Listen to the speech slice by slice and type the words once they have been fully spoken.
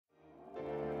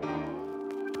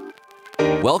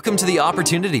Welcome to the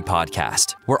Opportunity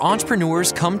Podcast, where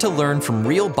entrepreneurs come to learn from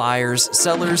real buyers,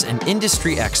 sellers, and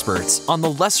industry experts on the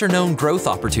lesser-known growth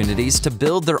opportunities to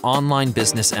build their online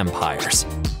business empires.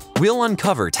 We'll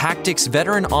uncover tactics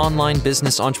veteran online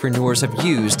business entrepreneurs have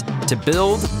used to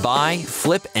build, buy,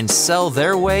 flip, and sell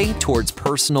their way towards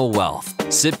personal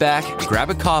wealth. Sit back, grab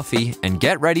a coffee, and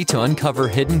get ready to uncover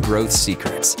hidden growth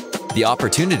secrets. The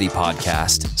Opportunity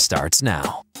Podcast starts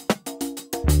now.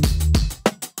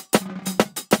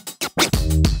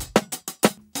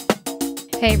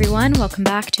 Hey everyone, welcome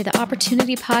back to the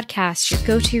Opportunity Podcast, your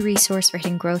go-to resource for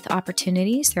hidden growth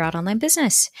opportunities throughout online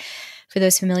business. For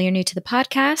those familiar or new to the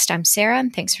podcast, I'm Sarah,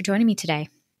 and thanks for joining me today.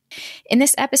 In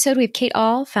this episode, we have Kate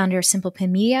Ahl, founder of Simple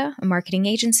Pin Media, a marketing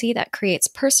agency that creates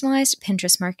personalized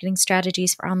Pinterest marketing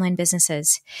strategies for online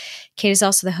businesses. Kate is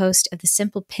also the host of the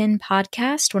Simple Pin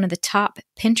podcast, one of the top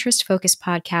Pinterest-focused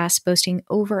podcasts, boasting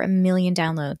over 1 million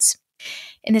downloads.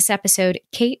 In this episode,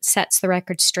 Kate sets the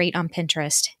record straight on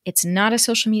Pinterest. It's not a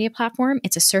social media platform,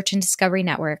 it's a search and discovery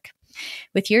network.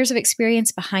 With years of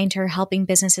experience behind her helping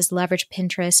businesses leverage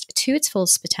Pinterest to its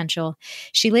fullest potential,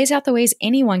 she lays out the ways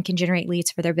anyone can generate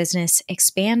leads for their business,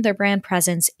 expand their brand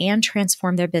presence, and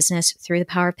transform their business through the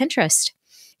power of Pinterest.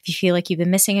 If you feel like you've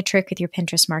been missing a trick with your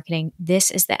Pinterest marketing,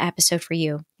 this is the episode for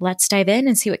you. Let's dive in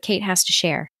and see what Kate has to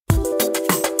share.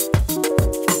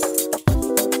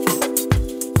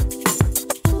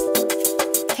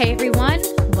 Hey everyone,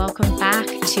 welcome back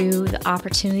to the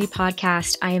Opportunity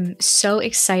Podcast. I am so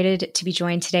excited to be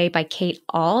joined today by Kate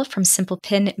Ahl from Simple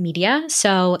Pin Media.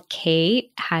 So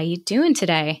Kate, how you doing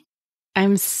today?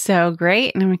 I'm so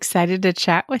great and I'm excited to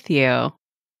chat with you.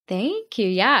 Thank you.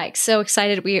 Yeah, so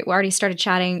excited. We already started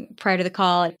chatting prior to the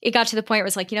call. It got to the point where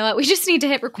it's like, you know what, we just need to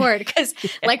hit record because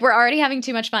like we're already having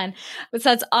too much fun. But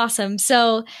that's awesome.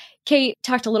 So Kate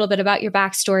talked a little bit about your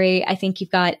backstory. I think you've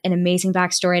got an amazing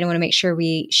backstory and I want to make sure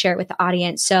we share it with the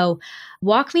audience. So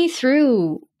walk me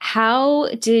through, how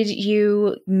did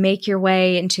you make your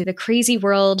way into the crazy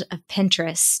world of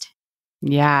Pinterest?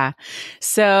 Yeah.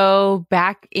 So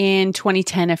back in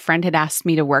 2010, a friend had asked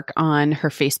me to work on her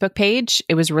Facebook page.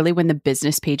 It was really when the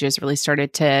business pages really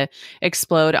started to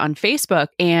explode on Facebook.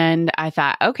 And I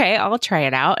thought, okay, I'll try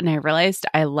it out. And I realized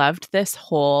I loved this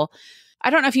whole,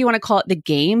 I don't know if you want to call it the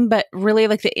game, but really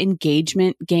like the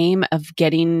engagement game of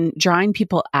drawing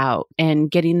people out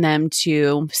and getting them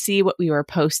to see what we were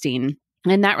posting.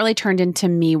 And that really turned into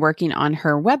me working on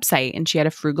her website. And she had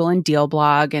a frugal and deal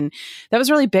blog. And that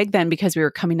was really big then because we were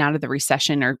coming out of the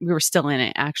recession, or we were still in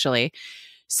it actually.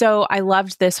 So I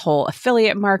loved this whole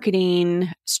affiliate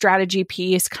marketing strategy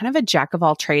piece, kind of a jack of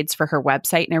all trades for her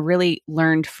website. And I really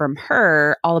learned from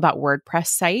her all about WordPress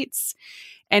sites.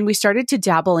 And we started to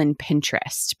dabble in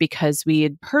Pinterest because we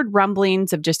had heard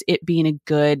rumblings of just it being a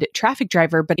good traffic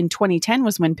driver. But in 2010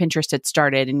 was when Pinterest had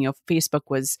started and, Facebook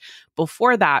was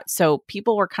before that. So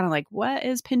people were kind of like, what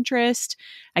is Pinterest?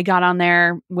 I got on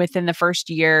there within the first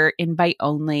year, invite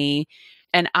only.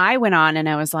 And I went on and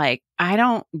I was like, I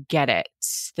don't get it.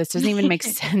 This doesn't even make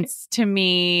sense to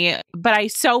me. But I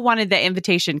so wanted the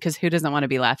invitation because who doesn't want to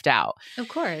be left out? Of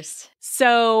course.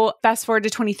 So fast forward to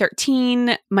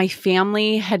 2013, my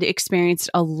family had experienced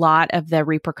a lot of the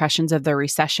repercussions of the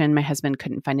recession. My husband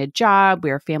couldn't find a job. We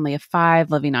were a family of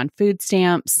 5 living on food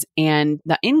stamps, and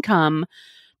the income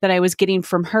that I was getting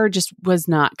from her just was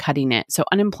not cutting it. So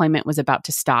unemployment was about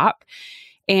to stop.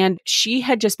 And she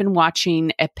had just been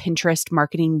watching a Pinterest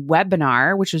marketing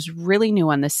webinar, which was really new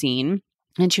on the scene.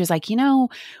 And she was like,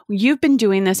 you've been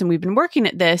doing this and we've been working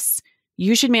at this.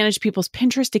 You should manage people's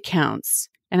Pinterest accounts.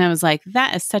 And I was like,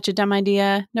 that is such a dumb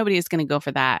idea. Nobody is going to go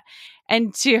for that.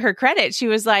 And to her credit, she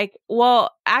was like,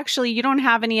 well, actually, you don't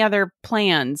have any other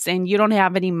plans and you don't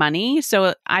have any money.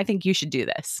 So I think you should do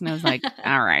this. And I was like,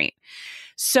 all right.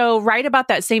 So right about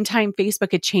that same time,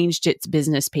 Facebook had changed its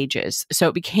business pages. So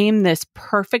it became this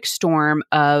perfect storm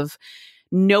of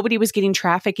nobody was getting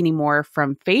traffic anymore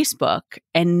from Facebook.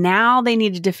 And now they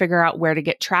needed to figure out where to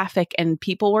get traffic. And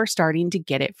people were starting to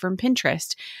get it from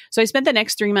Pinterest. So I spent the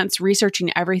next 3 months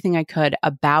researching everything I could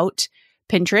about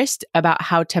Pinterest, about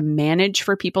how to manage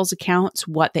for people's accounts,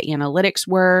 what the analytics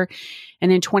were. And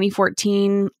in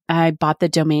 2014, I bought the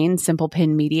domain Simple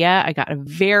Pin Media. I got a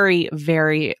very,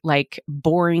 very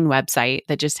boring website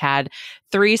that just had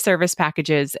 3 service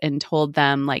packages and told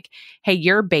them hey,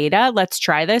 you're beta. Let's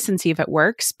try this and see if it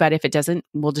works. But if it doesn't,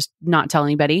 we'll just not tell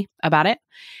anybody about it.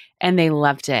 And they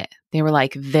loved it. They were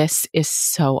like, this is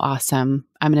so awesome.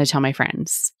 I'm going to tell my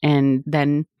friends. And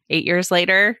then 8 years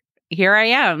later, here I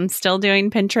am still doing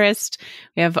Pinterest.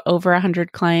 We have over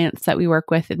 100 clients that we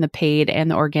work with in the paid and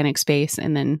the organic space,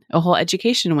 and then a whole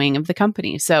education wing of the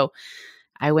company. So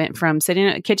I went from sitting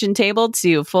at a kitchen table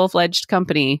to a full-fledged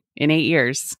company in 8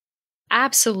 years.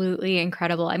 Absolutely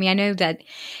incredible. I mean, I know that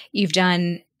you've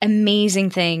done amazing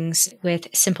things with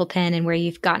Simple Pin and where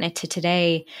you've gotten it to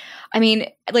today. I mean,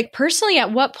 like personally,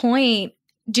 at what point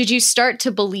did you start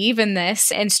to believe in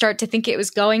this and start to think it was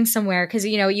going somewhere? Because,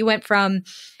 you went from,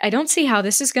 I don't see how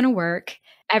this is going to work.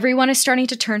 Everyone is starting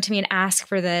to turn to me and ask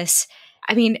for this.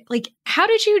 I mean, like, how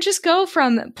did you just go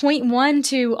from point one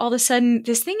to all of a sudden,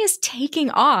 this thing is taking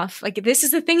off? Like, this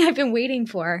is the thing I've been waiting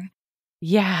for.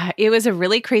 Yeah, it was a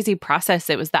really crazy process.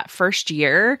 It was that first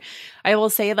year. I will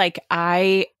say, like,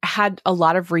 I had a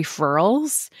lot of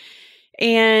referrals,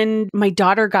 and my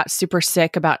daughter got super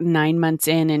sick about 9 months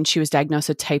in, and she was diagnosed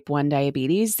with type 1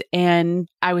 diabetes. And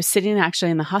I was sitting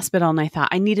actually in the hospital, and I thought,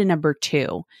 I need a number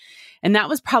 2. And that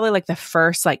was probably like the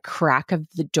first like crack of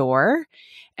the door.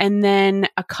 And then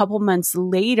a couple months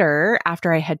later,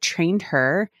 after I had trained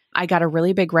her, I got a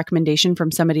really big recommendation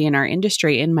from somebody in our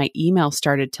industry, and my email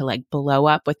started to like blow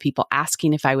up with people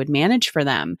asking if I would manage for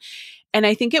them. And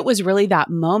I think it was really that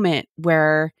moment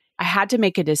where I had to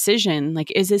make a decision,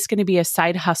 like, is this going to be a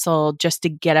side hustle just to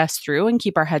get us through and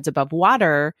keep our heads above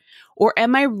water? Or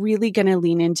am I really going to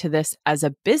lean into this as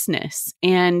a business?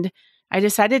 And I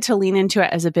decided to lean into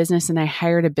it as a business, and I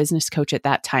hired a business coach at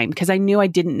that time because I knew I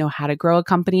didn't know how to grow a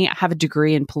company. I have a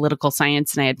degree in political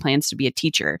science and I had plans to be a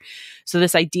teacher. So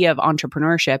this idea of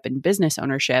entrepreneurship and business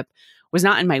ownership was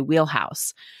not in my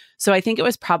wheelhouse. So I think it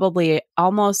was probably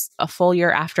almost a full year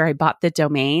after I bought the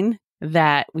domain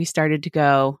that we started to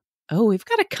go, oh, we've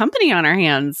got a company on our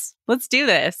hands. Let's do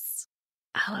this.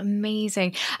 Oh,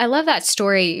 amazing. I love that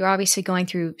story. You're obviously going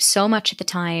through so much at the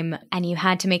time, and you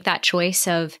had to make that choice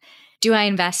of, do I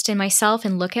invest in myself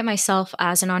and look at myself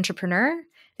as an entrepreneur?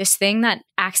 This thing that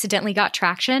accidentally got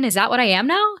traction, is that what I am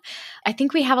now? I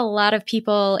think we have a lot of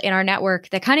people in our network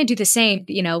that kind of do the same.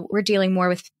 We're dealing more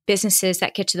with businesses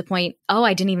that get to the point, oh,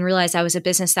 I didn't even realize I was a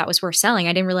business that was worth selling.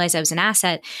 I didn't realize I was an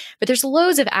asset. But there's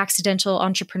loads of accidental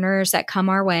entrepreneurs that come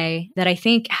our way that I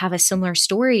think have a similar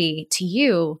story to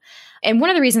you. And one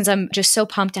of the reasons I'm just so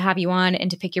pumped to have you on and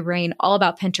to pick your brain all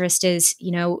about Pinterest is,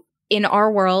 in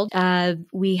our world,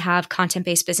 we have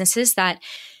content-based businesses that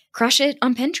crush it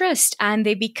on Pinterest, and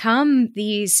they become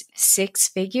these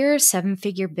 6-figure,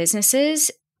 7-figure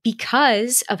businesses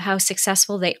because of how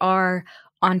successful they are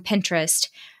on Pinterest.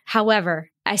 However,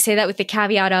 I say that with the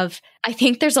caveat of, I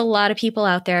think there's a lot of people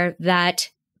out there that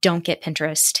don't get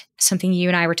Pinterest, something you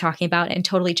and I were talking about and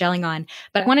totally gelling on.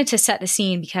 But I wanted to set the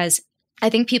scene because I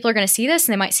think people are going to see this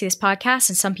and they might see this podcast,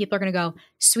 and some people are going to go,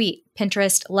 sweet,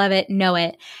 Pinterest, love it, know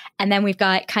it. And then we've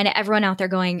got kind of everyone out there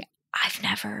going, I've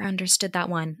never understood that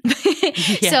one.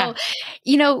 Yeah.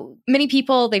 So, many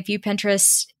people, they view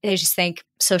Pinterest, they just think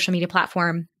social media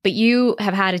platform, but you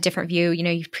have had a different view.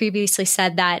 You've previously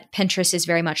said that Pinterest is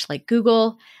very much like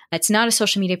Google. It's not a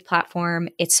social media platform.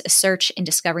 It's a search and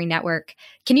discovery network.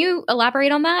 Can you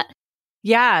elaborate on that?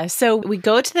 Yeah. So we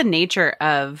go to the nature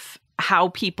of how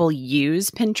people use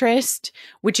Pinterest,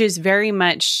 which is very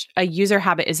much a user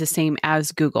habit is the same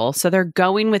as Google. So they're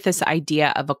going with this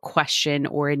idea of a question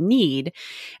or a need,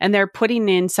 and they're putting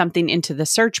in something into the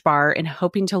search bar and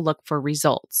hoping to look for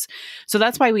results. So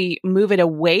that's why we move it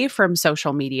away from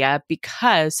social media,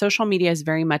 because social media is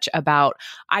very much about,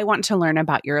 I want to learn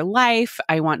about your life.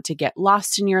 I want to get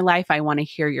lost in your life. I want to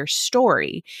hear your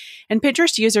story. And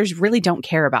Pinterest users really don't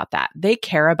care about that. They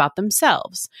care about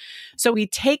themselves. So we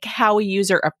take how a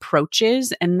user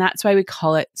approaches, and that's why we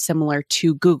call it similar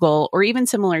to Google or even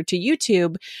similar to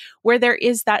YouTube, where there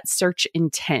is that search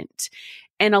intent.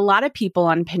 And a lot of people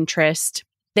on Pinterest,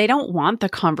 they don't want the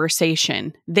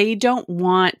conversation. They don't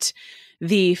want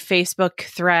the Facebook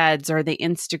threads or the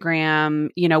Instagram,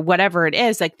 whatever it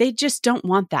is. Like, they just don't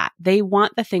want that. They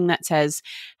want the thing that says,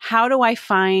 how do I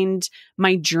find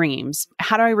my dreams?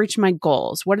 How do I reach my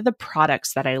goals? What are the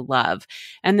products that I love?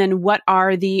 And then what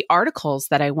are the articles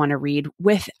that I want to read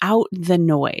without the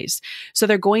noise? So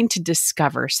they're going to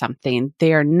discover something.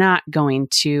 They are not going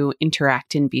to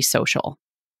interact and be social.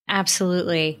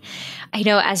 Absolutely. I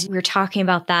know, as we were talking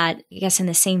about that, I guess in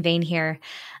the same vein here,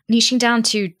 niching down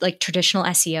to like traditional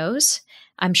SEOs,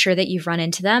 I'm sure that you've run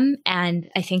into them. And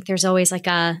I think there's always like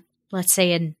let's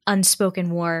say an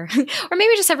unspoken war, or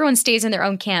maybe just everyone stays in their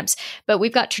own camps. But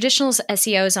we've got traditional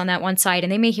SEOs on that one side,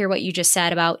 and they may hear what you just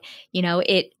said about,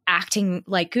 it acting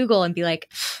like Google and be like,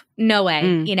 no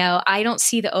way, I don't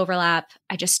see the overlap.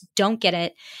 I just don't get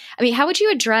it. I mean, how would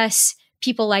you address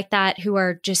people like that who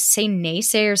are just, say,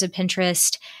 naysayers of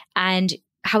Pinterest, and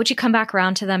how would you come back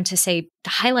around to them to say,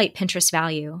 highlight Pinterest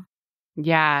value?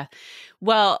 Yeah.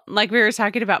 Well, like we were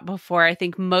talking about before, I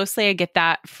think mostly I get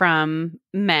that from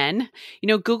men.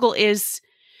 Google is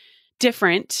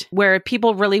different, where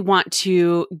people really want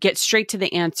to get straight to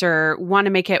the answer, want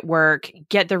to make it work,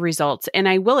 get the results. And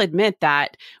I will admit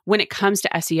that when it comes to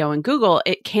SEO and Google,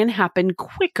 it can happen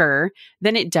quicker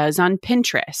than it does on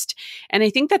Pinterest. And I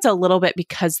think that's a little bit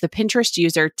because the Pinterest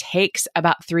user takes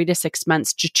about 3 to 6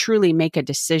 months to truly make a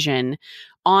decision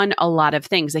on a lot of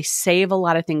things. They save a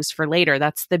lot of things for later.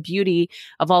 That's the beauty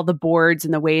of all the boards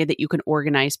and the way that you can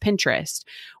organize Pinterest.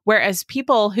 Whereas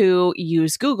people who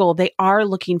use Google, they are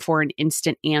looking for an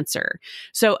instant answer.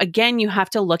 So again, you have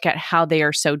to look at how they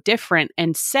are so different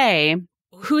and say,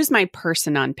 who's my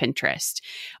person on Pinterest?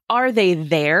 Are they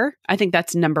there? I think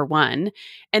that's number one.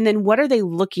 And then what are they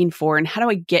looking for and how do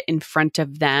I get in front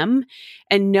of them?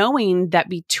 And knowing that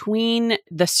between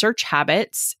the search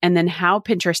habits and then how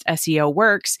Pinterest SEO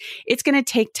works, it's going to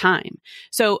take time.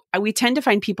 So we tend to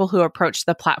find people who approach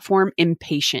the platform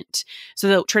impatient. So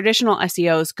the traditional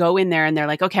SEOs go in there and they're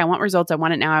like, okay, I want results. I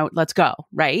want it now. Let's go.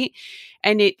 Right.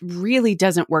 And it really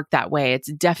doesn't work that way.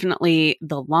 It's definitely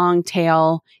the long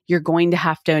tail. You're going to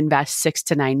have to invest 6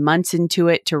 to 9 months into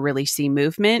it to really see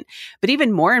movement. But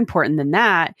even more important than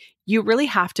that, you really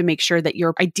have to make sure that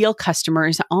your ideal customer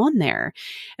is on there.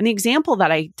 And the example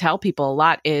that I tell people a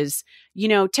lot is,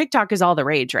 TikTok is all the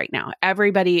rage right now.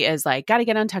 Everybody is like, got to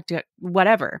get on TikTok,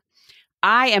 whatever.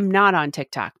 I am not on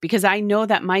TikTok because I know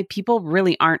that my people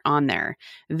really aren't on there.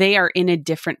 They are in a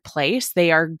different place.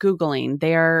 They are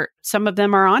Googling. Some of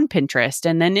them are on Pinterest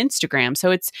and then Instagram. So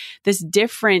it's this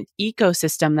different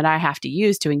ecosystem that I have to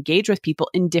use to engage with people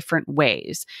in different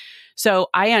ways. So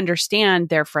I understand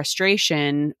their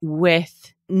frustration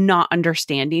with not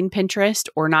understanding Pinterest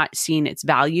or not seeing its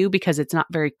value because it's not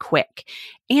very quick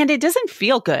and it doesn't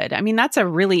feel good. I mean, that's a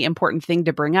really important thing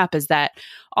to bring up is that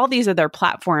all these other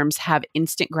platforms have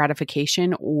instant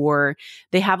gratification or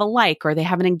they have a like or they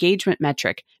have an engagement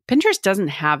metric. Pinterest doesn't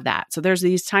have that. So there's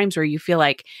these times where you feel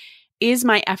like, is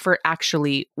my effort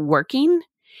actually working?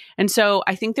 And so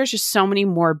I think there's just so many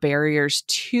more barriers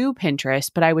to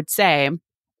Pinterest, but I would say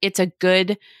it's a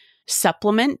good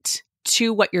supplement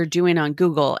to what you're doing on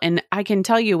Google. And I can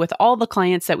tell you with all the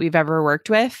clients that we've ever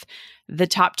worked with, the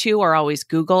top two are always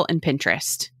Google and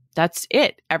Pinterest. That's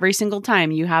it. Every single time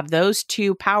you have those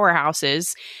two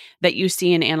powerhouses that you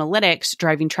see in analytics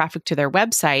driving traffic to their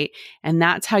website. And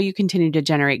that's how you continue to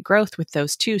generate growth with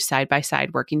those two side by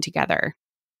side working together.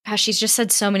 Gosh, she's just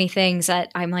said so many things that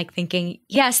I'm like thinking,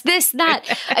 yes, this, that.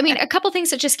 I mean, a couple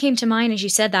things that just came to mind as you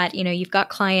said that, you've got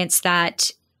clients that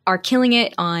are killing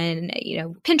it on,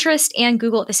 Pinterest and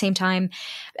Google at the same time.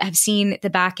 I've seen the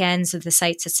back ends of the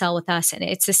sites that sell with us, and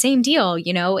it's the same deal.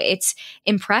 It's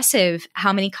impressive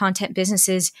how many content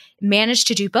businesses manage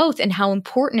to do both and how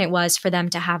important it was for them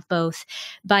to have both.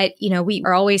 But, we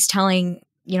are always telling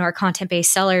our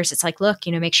content-based sellers, it's like, look,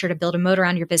 make sure to build a moat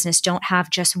around your business. Don't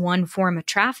have just one form of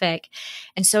traffic.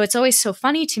 And so it's always so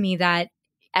funny to me that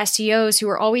SEOs who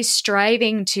are always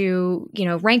striving to,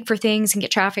 rank for things and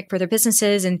get traffic for their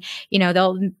businesses. And,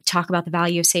 they'll talk about the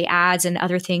value of, say, ads and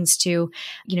other things to,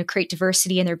 create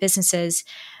diversity in their businesses.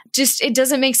 Just, it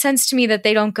doesn't make sense to me that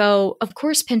they don't go, of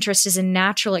course, Pinterest is a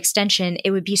natural extension.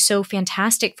 It would be so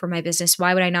fantastic for my business.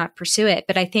 Why would I not pursue it?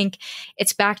 But I think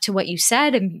it's back to what you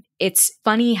said. And it's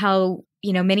funny how,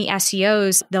 many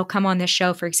SEOs, they'll come on this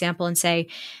show, for example, and say,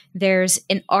 there's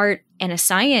an art and a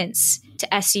science to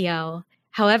SEO.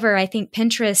 However, I think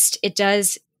Pinterest, it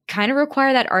does kind of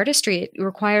require that artistry. It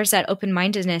requires that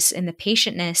open-mindedness and the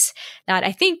patientness that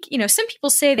I think, some people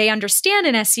say they understand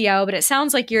in SEO, but it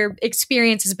sounds like your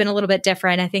experience has been a little bit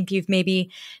different. I think you've maybe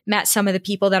met some of the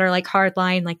people that are like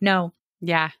hardline, like, no.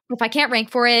 Yeah. If I can't rank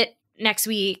for it next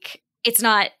week, it's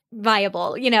not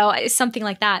viable, something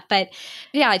like that. But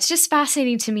yeah, it's just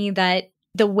fascinating to me that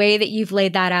the way that you've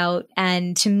laid that out,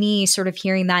 and to me, sort of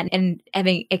hearing that and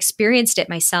having experienced it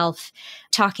myself,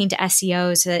 talking to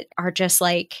SEOs that are just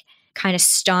like kind of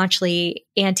staunchly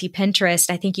anti-Pinterest,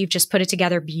 I think you've just put it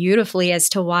together beautifully as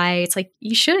to why it's like,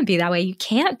 you shouldn't be that way. You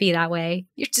can't be that way.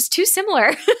 You're just too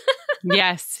similar.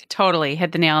 Yes, totally.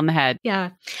 Hit the nail on the head. Yeah.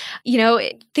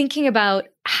 Thinking about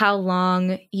how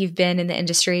long you've been in the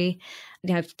industry,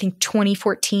 I think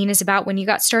 2014 is about when you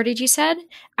got started, you said.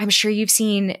 I'm sure you've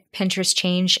seen Pinterest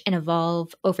change and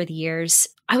evolve over the years.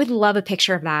 I would love a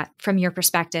picture of that from your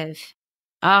perspective.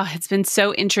 Oh, it's been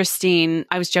so interesting.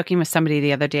 I was joking with somebody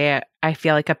the other day. I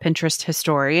feel like a Pinterest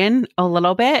historian a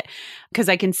little bit because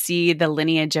I can see the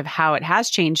lineage of how it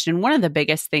has changed. And one of the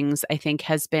biggest things I think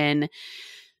has been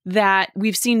that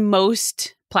we've seen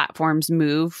most platforms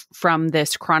move from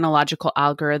this chronological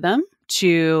algorithm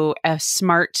to a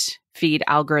smart feed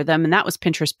algorithm. And that was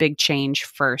Pinterest's big change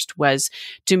first, was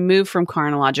to move from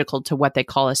chronological to what they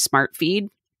call a smart feed.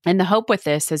 And the hope with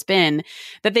this has been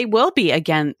that they will be,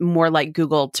 again, more like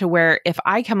Google, to where if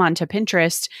I come onto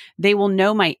Pinterest, they will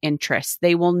know my interests.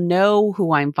 They will know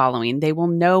who I'm following. They will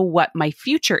know what my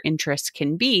future interests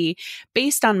can be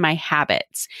based on my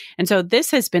habits. And so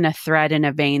this has been a thread in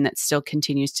a vein that still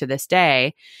continues to this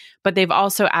day. But they've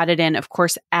also added in, of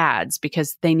course, ads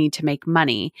because they need to make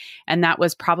money. And that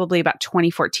was probably about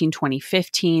 2014,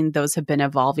 2015. Those have been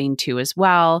evolving too as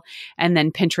well. And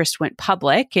then Pinterest went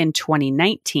public in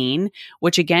 2019,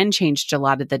 which again changed a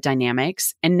lot of the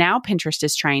dynamics. And now Pinterest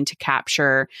is trying to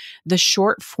capture the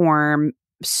short form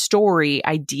story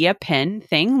idea pin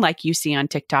thing like you see on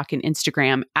TikTok and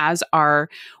Instagram as our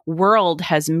world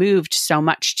has moved so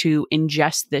much to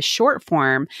ingest this short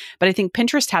form. But I think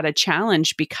Pinterest had a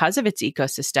challenge because of its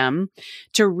ecosystem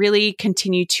to really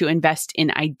continue to invest in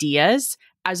ideas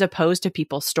as opposed to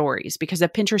people's stories, because a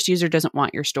Pinterest user doesn't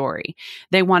want your story.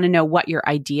 They want to know what your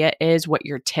idea is, what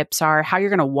your tips are, how you're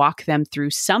going to walk them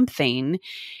through something.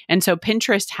 And so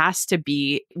Pinterest has to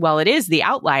be, well, it is the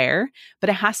outlier, but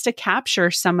it has to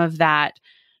capture some of that,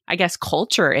 I guess,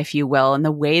 culture, if you will, and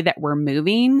the way that we're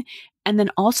moving. And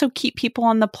then also keep people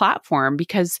on the platform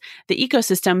because the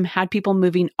ecosystem had people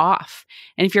moving off.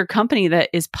 And if you're a company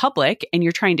that is public and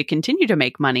you're trying to continue to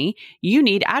make money, you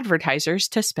need advertisers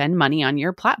to spend money on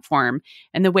your platform.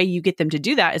 And the way you get them to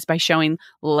do that is by showing,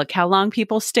 look how long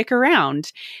people stick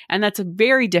around. And that's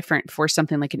very different for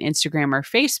something like an Instagram or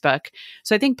Facebook.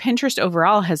 So I think Pinterest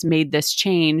overall has made this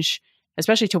change,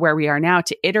 especially to where we are now,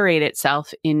 to iterate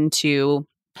itself into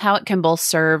how it can both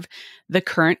serve the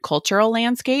current cultural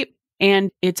landscape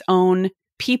and its own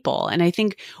people. And I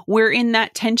think we're in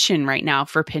that tension right now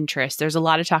for Pinterest. There's a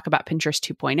lot of talk about Pinterest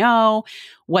 2.0,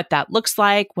 what that looks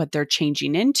like, what they're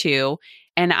changing into.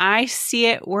 And I see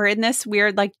it, we're in this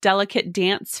weird, like delicate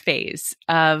dance phase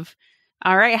of,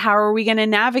 all right, how are we going to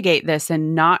navigate this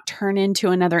and not turn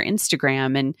into another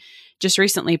Instagram? And just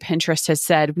recently, Pinterest has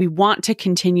said, we want to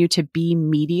continue to be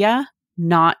media,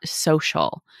 not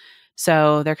social.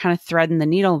 So they're kind of threading the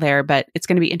needle there, but it's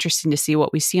going to be interesting to see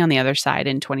what we see on the other side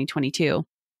in 2022.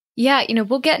 Yeah,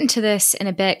 we'll get into this in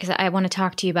a bit because I want to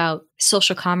talk to you about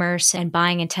social commerce and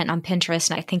buying intent on Pinterest.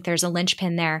 And I think there's a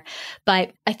linchpin there.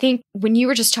 But I think when you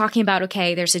were just talking about,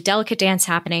 okay, there's a delicate dance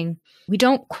happening. We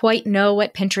don't quite know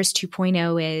what Pinterest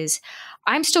 2.0 is.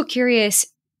 I'm still curious.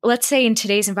 Let's say in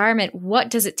today's environment, what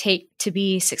does it take to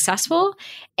be successful?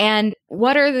 And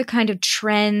what are the kind of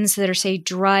trends that are, say,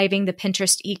 driving the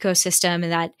Pinterest ecosystem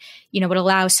that, would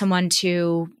allow someone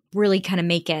to really kind of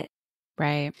make it?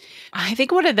 Right. I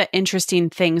think one of the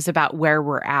interesting things about where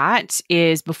we're at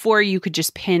is before you could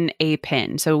just pin a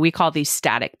pin. So we call these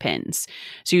static pins.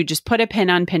 So you just put a pin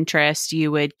on Pinterest,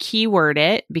 you would keyword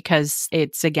it because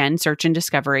it's, again, search and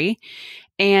discovery.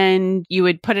 And you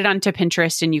would put it onto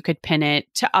Pinterest and you could pin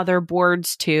it to other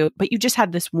boards too, but you just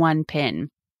had this one pin.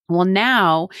 Well,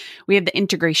 now we have the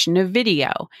integration of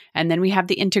video, and then we have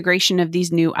the integration of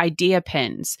these new idea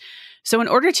pins. So in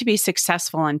order to be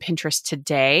successful on Pinterest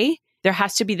today, there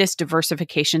has to be this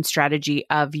diversification strategy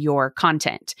of your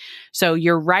content. So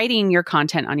you're writing your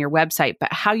content on your website,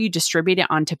 but how you distribute it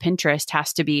onto Pinterest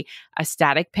has to be a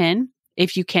static pin.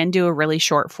 If you can do a really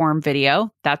short form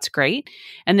video, that's great.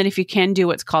 And then if you can do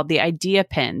what's called the idea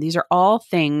pin, these are all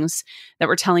things that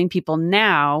we're telling people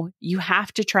now you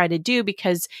have to try to do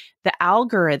because the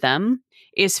algorithm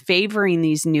is favoring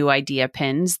these new idea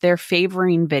pins. They're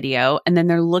favoring video, and then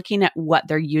they're looking at what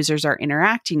their users are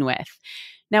interacting with.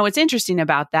 Now, what's interesting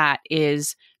about that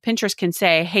is Pinterest can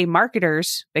say, hey,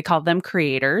 marketers, they call them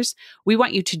creators, we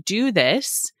want you to do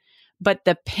this. But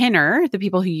the pinner, the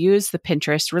people who use the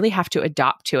Pinterest, really have to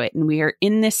adopt to it. And we are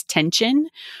in this tension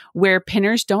where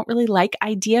pinners don't really like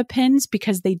idea pins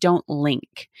because they don't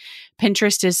link.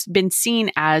 Pinterest has been seen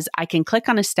as I can click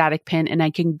on a static pin and I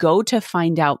can go to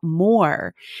find out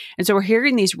more. And so we're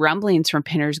hearing these rumblings from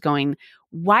pinners going,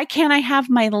 why can't I have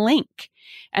my link?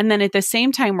 And then at the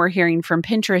same time, we're hearing from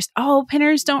Pinterest, oh,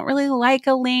 pinners don't really like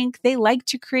a link. They like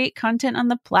to create content on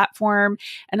the platform.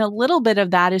 And a little bit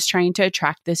of that is trying to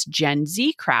attract this Gen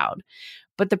Z crowd.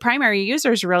 But the primary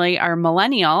users really are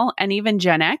millennial and even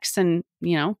Gen X. And,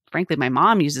 frankly, my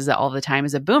mom uses it all the time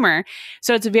as a boomer.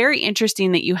 So it's very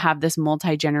interesting that you have this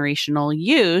multi-generational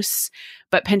use,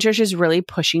 but Pinterest is really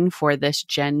pushing for this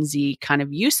Gen Z kind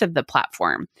of use of the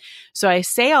platform. So I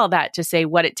say all that to say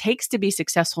what it takes to be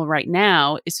successful right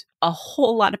now is a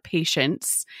whole lot of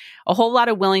patience, a whole lot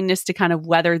of willingness to kind of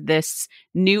weather this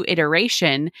new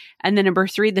iteration. And then number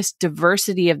 3, this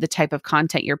diversity of the type of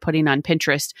content you're putting on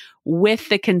Pinterest with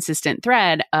the consistent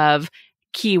thread of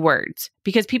keywords,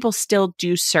 because people still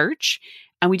do search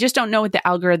and we just don't know what the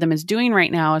algorithm is doing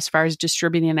right now as far as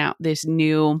distributing out this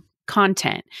new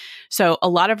content. So a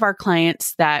lot of our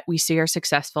clients that we see are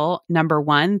successful, number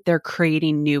one, they're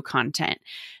creating new content.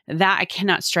 That I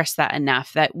cannot stress that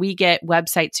enough, that we get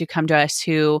websites who come to us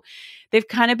who they've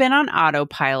kind of been on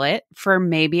autopilot for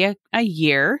maybe a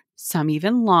year, some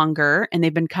even longer, and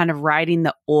they've been kind of riding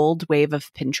the old wave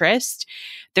of Pinterest.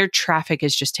 Their traffic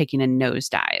is just taking a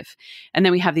nosedive. And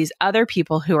then we have these other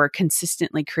people who are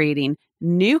consistently creating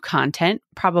new content,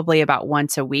 probably about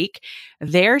once a week.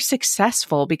 They're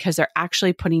successful because they're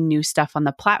actually putting new stuff on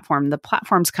the platform. The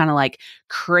platform's kind of like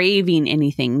craving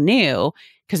anything new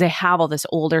because they have all this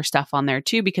older stuff on there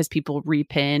too, because people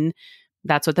repin.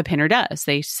 That's what the pinner does.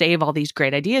 They save all these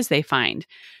great ideas they find.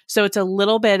 So it's a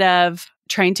little bit of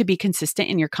trying to be consistent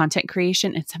in your content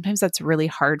creation. And sometimes that's really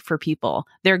hard for people.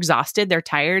 They're exhausted, they're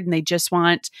tired, and they just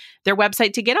want their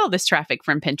website to get all this traffic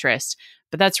from Pinterest.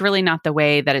 But that's really not the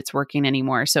way that it's working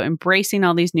anymore. So embracing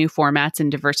all these new formats and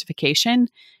diversification,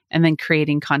 and then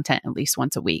creating content at least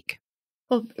once a week.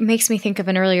 Well, it makes me think of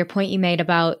an earlier point you made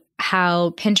about how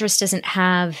Pinterest doesn't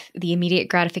have the immediate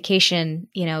gratification,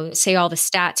 say all the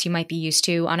stats you might be used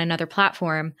to on another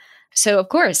platform. So of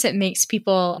course, it makes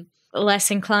people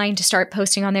less inclined to start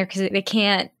posting on there because they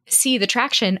can't see the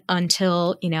traction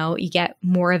until, you get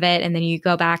more of it. And then you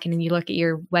go back and then you look at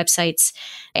your website's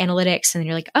analytics and then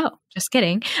you're like, oh, just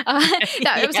kidding.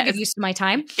 That was a good use of my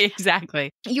time. Exactly.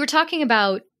 You were talking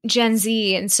about Gen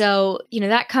Z. And so,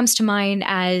 that comes to mind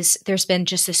as there's been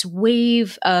just this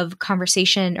wave of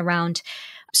conversation around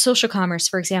social commerce,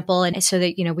 for example. And so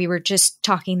that, we were just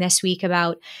talking this week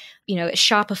about,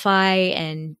 Shopify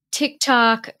and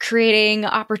TikTok creating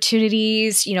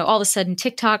opportunities. All of a sudden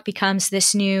TikTok becomes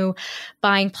this new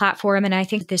buying platform. And I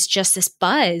think this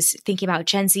buzz thinking about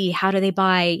Gen Z, how do they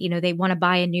buy? They want to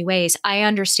buy in new ways. I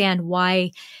understand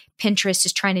why Pinterest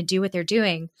is trying to do what they're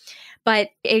doing.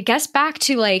 But it gets back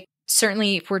to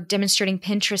certainly if we're demonstrating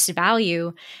Pinterest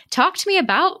value, talk to me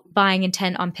about buying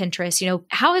intent on Pinterest.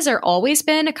 How has there always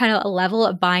been a kind of a level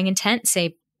of buying intent,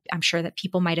 say, I'm sure that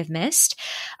people might have missed?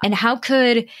 And how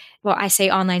could, I say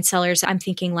online sellers, I'm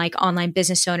thinking like online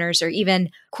business owners or even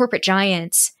corporate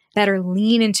giants better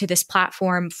lean into this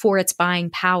platform for its buying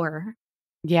power?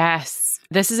 Yes,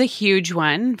 this is a huge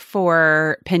one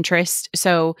for Pinterest.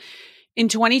 So in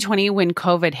 2020, when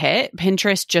COVID hit,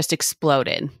 Pinterest just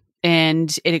exploded.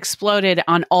 And it exploded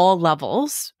on all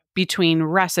levels between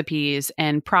recipes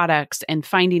and products and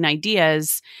finding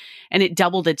ideas. And it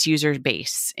doubled its user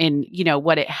base. And,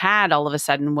 what it had all of a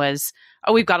sudden was,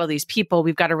 we've got all these people.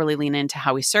 We've got to really lean into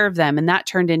how we serve them. And that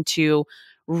turned into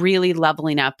really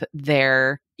leveling up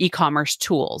their e-commerce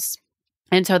tools.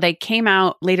 And so they came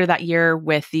out later that year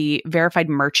with the Verified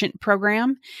Merchant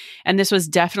program. And this was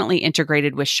definitely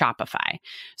integrated with Shopify.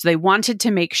 So they wanted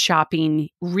to make shopping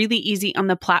really easy on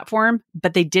the platform,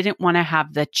 but they didn't want to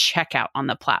have the checkout on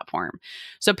the platform.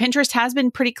 So Pinterest has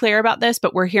been pretty clear about this,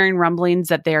 but we're hearing rumblings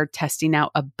that they're testing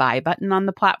out a buy button on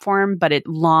the platform, but it's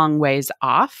long ways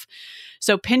off.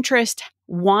 So Pinterest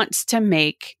wants to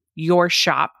make your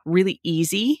shop really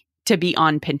easy to be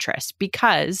on Pinterest,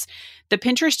 because the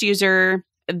Pinterest user,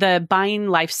 the buying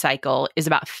life cycle is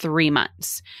about 3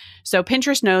 months. So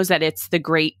Pinterest knows that it's the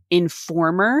great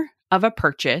informer of a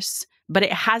purchase, but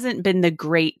it hasn't been the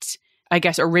great,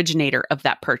 originator of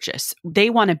that purchase. They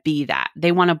want to be that.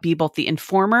 They want to be both the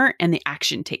informer and the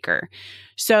action taker.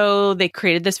 So they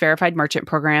created this Verified Merchant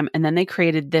program, and then they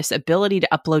created this ability to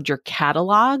upload your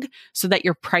catalog so that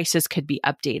your prices could be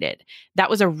updated. That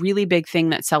was a really big thing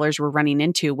that sellers were running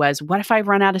into was, what if I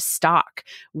run out of stock?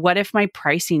 What if my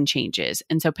pricing changes?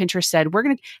 And so Pinterest said, we're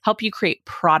going to help you create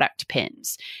product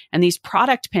pins. And these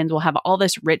product pins will have all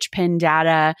this rich pin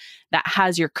data that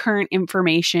has your current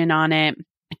information on it,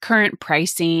 current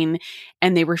pricing,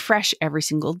 and they refresh every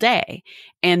single day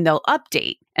and they'll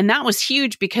update. And that was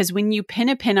huge because when you pin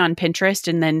a pin on Pinterest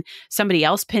and then somebody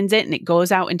else pins it and it goes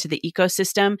out into the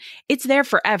ecosystem, it's there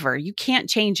forever. You can't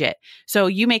change it. So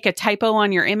you make a typo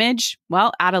on your image,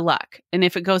 well, out of luck. And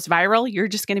if it goes viral, you're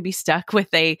just going to be stuck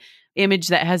with a image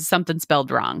that has something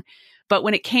spelled wrong. But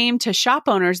when it came to shop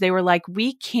owners, they were like,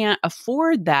 we can't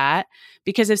afford that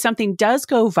because if something does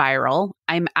go viral,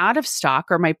 I'm out of stock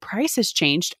or my price has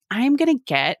changed, I'm going to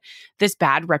get this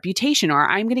bad reputation or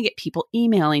I'm going to get people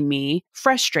emailing me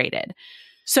frustrated.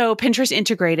 So Pinterest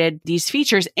integrated these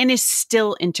features and is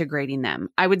still integrating them.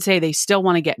 I would say they still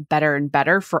want to get better and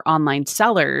better for online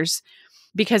sellers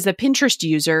because the Pinterest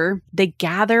user, they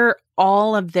gather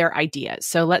all of their ideas.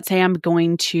 So let's say I'm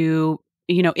going to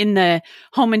in the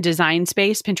home and design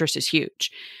space, Pinterest is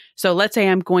huge. So let's say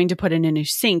I'm going to put in a new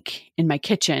sink in my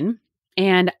kitchen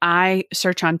and I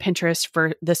search on Pinterest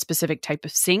for the specific type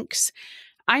of sinks.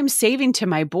 I'm saving to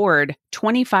my board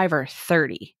 25 or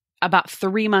 30 about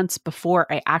 3 months before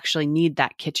I actually need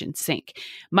that kitchen sink.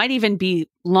 Might even be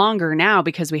longer now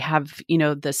because we have,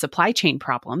 the supply chain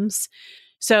problems.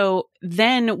 So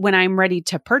then when I'm ready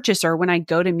to purchase or when I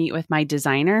go to meet with my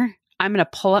designer, I'm going to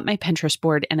pull up my Pinterest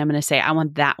board and I'm going to say, I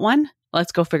want that one.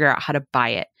 Let's go figure out how to buy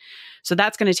it. So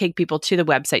that's going to take people to the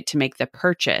website to make the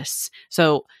purchase.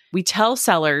 So we tell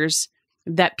sellers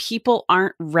that people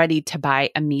aren't ready to buy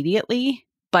immediately,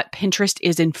 but Pinterest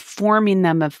is informing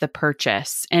them of the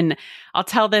purchase. And I'll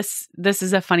tell this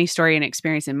is a funny story and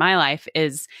experience in my life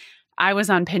is I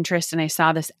was on Pinterest and I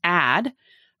saw this ad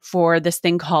for this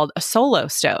thing called a Solo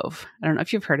stove. I don't know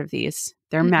if you've heard of these.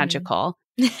 They're magical,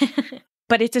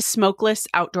 but it's a smokeless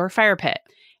outdoor fire pit.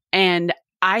 And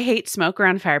I hate smoke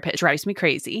around a fire pit. It drives me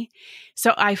crazy.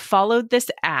 So I followed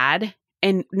this ad.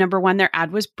 And number one, their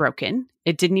ad was broken.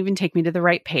 It didn't even take me to the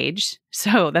right page.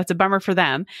 So that's a bummer for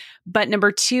them. But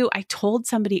number two, I told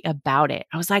somebody about it.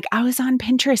 I was like, I was on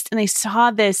Pinterest and I saw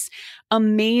this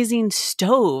amazing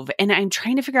stove and I'm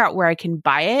trying to figure out where I can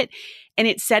buy it. And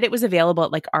it said it was available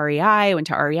at like REI. I went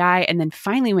to REI. And then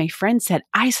finally my friend said,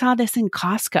 I saw this in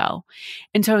Costco.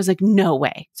 And so I was like, no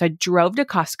way. So I drove to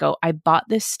Costco. I bought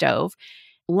this stove.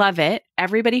 Love it.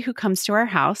 Everybody who comes to our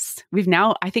house,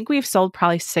 I think we've sold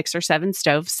probably 6 or 7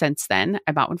 stoves since then.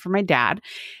 I bought one for my dad.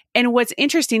 And what's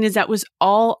interesting is that was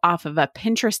all off of a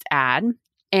Pinterest ad.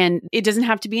 And it doesn't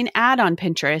have to be an ad on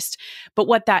Pinterest. But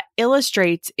what that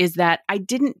illustrates is that I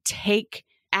didn't take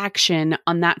action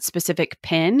on that specific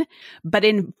pin, but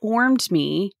informed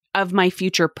me of my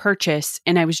future purchase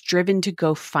and I was driven to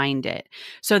go find it.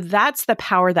 So that's the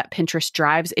power that Pinterest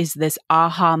drives is this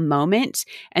aha moment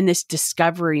and this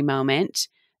discovery moment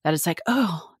that is like,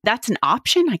 oh, that's an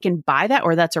option. I can buy that,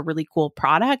 or that's a really cool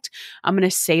product. I'm going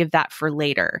to save that for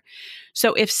later.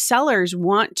 So if sellers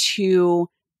want to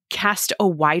cast a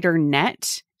wider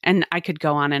net, and I could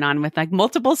go on and on with like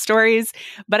multiple stories,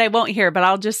 but I won't here, but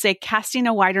I'll just say casting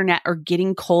a wider net or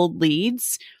getting cold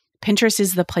leads, Pinterest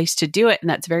is the place to do it. And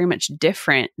that's very much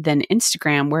different than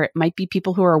Instagram, where it might be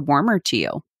people who are warmer to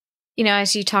you.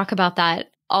 As you talk about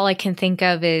that, all I can think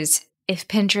of is if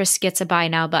Pinterest gets a buy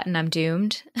now button, I'm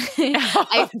doomed.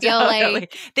 I feel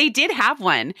like they did have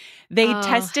one. They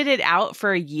tested it out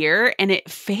for a year and it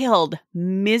failed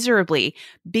miserably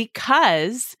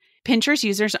because Pinterest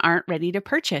users aren't ready to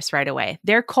purchase right away.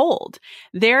 They're cold.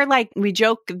 They're like, we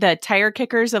joke, the tire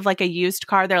kickers of like a used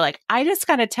car. They're like, I just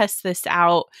got to test this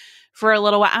out for a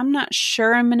little while. I'm not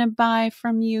sure I'm going to buy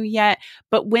from you yet.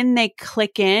 But when they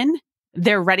click in,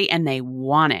 they're ready and they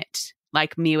want it.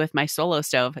 Like me with my Solo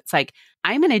stove. It's like,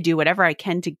 I'm going to do whatever I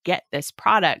can to get this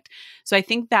product. So I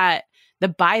think that the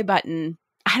buy button,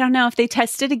 I don't know if they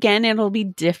test it again, it'll be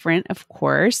different, of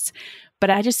course. But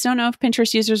I just don't know if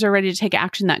Pinterest users are ready to take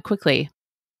action that quickly.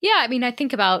 Yeah, I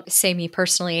think about, say, me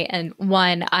personally, and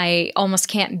one, I almost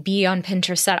can't be on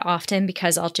Pinterest that often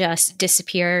because I'll just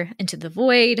disappear into the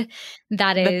void.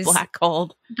 That is the black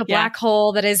hole. The black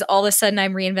hole that is all of a sudden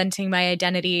I'm reinventing my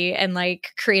identity and like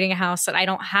creating a house that I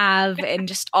don't have and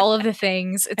just all of the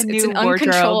things. It's an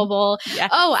uncontrollable. Yes.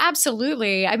 Oh,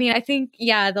 absolutely. I think,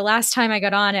 the last time I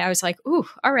got on it, I was like, ooh,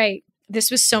 all right. This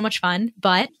was so much fun,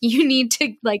 but you need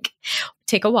to like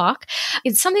take a walk.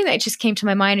 It's something that just came to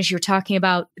my mind as you were talking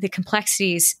about the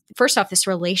complexities. First off, this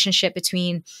relationship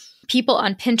between people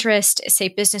on Pinterest, say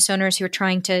business owners who are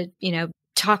trying to,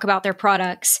 talk about their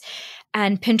products,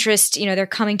 and Pinterest, they're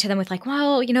coming to them with like,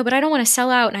 well, but I don't want to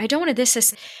sell out and I don't want to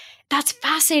this. That's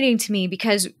fascinating to me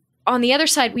because on the other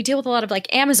side, we deal with a lot of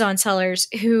like Amazon sellers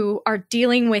who are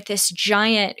dealing with this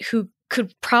giant who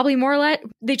could probably more or less,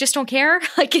 they just don't care.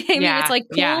 Like, it's like,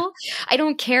 cool. Yeah. I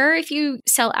don't care if you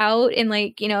sell out and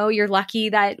like, you're lucky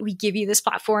that we give you this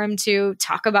platform to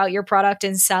talk about your product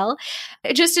and sell.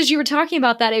 Just as you were talking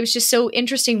about that, it was just so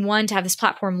interesting, one, to have this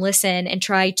platform listen and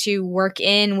try to work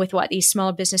in with what these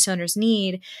small business owners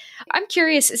need. I'm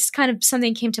curious, it's kind of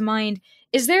something came to mind.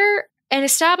 Is there an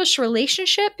established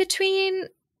relationship between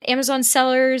Amazon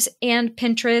sellers and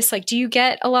Pinterest? Like, do you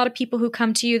get a lot of people who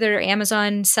come to you that are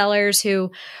Amazon sellers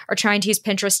who are trying to use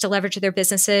Pinterest to leverage their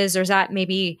businesses? Or is that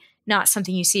maybe not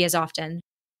something you see as often?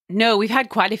 No, we've had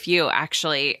quite a few,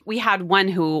 actually. We had one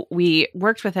who we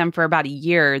worked with them for about a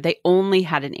year. They only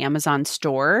had an Amazon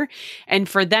store. And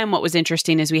for them, what was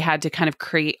interesting is we had to kind of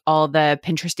create all the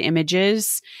Pinterest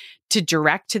images to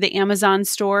direct to the Amazon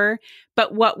store.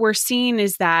 But what we're seeing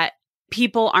is that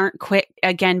people aren't quick,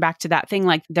 again, back to that thing,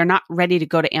 like they're not ready to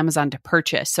go to Amazon to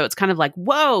purchase. So it's kind of like,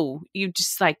 whoa, you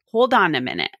just like, hold on a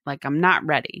minute. Like, I'm not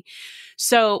ready.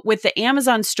 So with the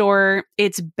Amazon store,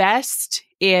 it's best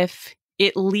if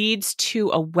it leads to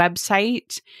a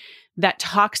website that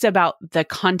talks about the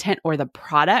content or the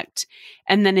product.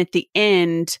 And then at the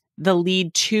end, the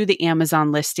lead to the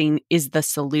Amazon listing is the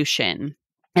solution.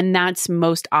 And that's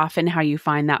most often how you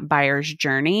find that buyer's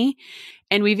journey.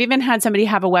 And we've even had somebody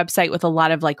have a website with a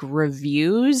lot of like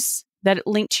reviews that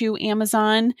link to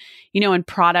Amazon, and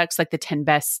products like the 10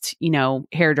 best,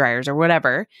 hair dryers or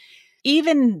whatever.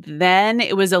 Even then,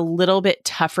 it was a little bit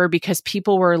tougher because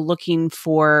people were looking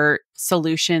for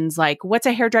solutions like, what's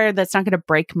a hairdryer that's not going to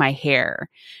break my hair?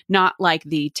 Not like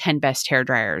the 10 best hair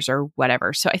dryers or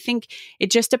whatever. So I think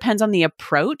it just depends on the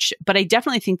approach, but I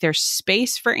definitely think there's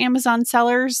space for Amazon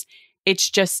sellers. It's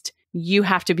just, you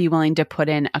have to be willing to put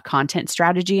in a content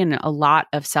strategy. And a lot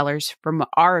of sellers, from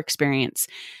our experience,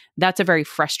 that's a very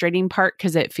frustrating part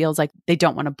because it feels like they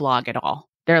don't want to blog at all.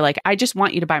 They're like, I just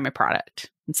want you to buy my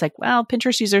product. It's like, well,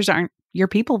 Pinterest users aren't your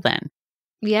people then.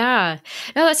 Yeah.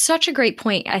 No, that's such a great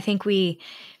point. I think we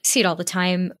see it all the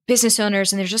time. Business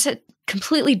owners, and there's just a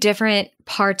completely different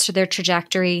parts of their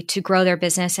trajectory to grow their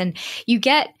business. And you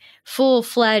get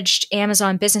full-fledged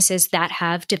Amazon businesses that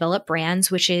have developed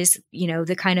brands, which is,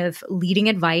 the kind of leading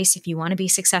advice. If you want to be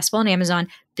successful on Amazon,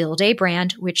 build a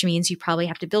brand, which means you probably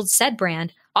have to build said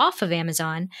brand off of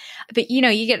Amazon. But, you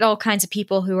get all kinds of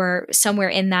people who are somewhere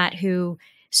in that who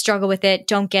struggle with it,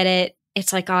 don't get it.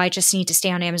 It's like, oh, I just need to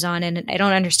stay on Amazon. And I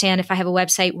don't understand if I have a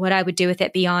website, what I would do with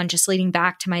it beyond just leading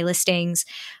back to my listings,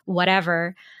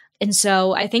 whatever. And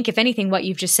so I think if anything, what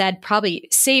you've just said probably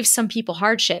saves some people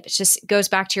hardship. It just goes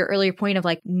back to your earlier point of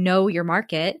like, know your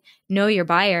market, know your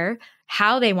buyer,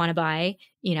 how they want to buy.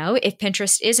 If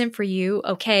Pinterest isn't for you,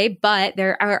 okay, but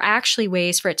there are actually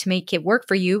ways for it to make it work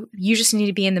for you. You just need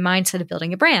to be in the mindset of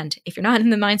building a brand. If you're not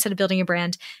in the mindset of building a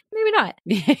brand, maybe not.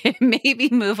 Maybe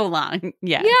move along.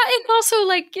 Yeah. Yeah. And also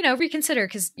reconsider,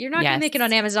 because you're not going to make it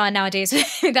on Amazon nowadays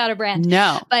without a brand.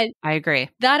 No, but I agree.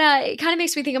 That it kind of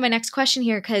makes me think of my next question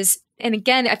here, and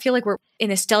again, I feel like we're in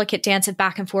this delicate dance of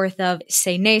back and forth of,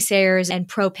 say, naysayers and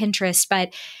pro Pinterest.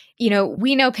 But,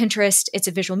 we know Pinterest, it's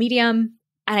a visual medium.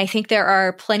 And I think there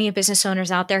are plenty of business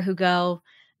owners out there who go,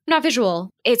 I'm not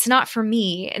visual. It's not for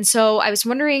me. And so I was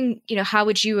wondering, how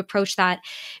would you approach that?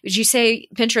 Would you say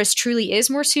Pinterest truly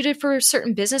is more suited for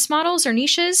certain business models or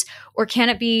niches? Or can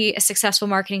it be a successful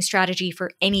marketing strategy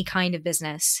for any kind of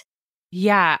business?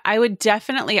 Yeah, I would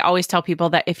definitely always tell people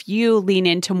that if you lean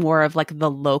into more of like the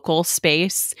local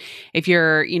space, if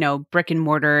you're, brick and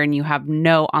mortar and you have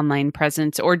no online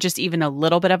presence or just even a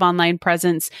little bit of online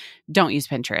presence, don't use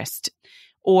Pinterest.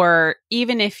 Or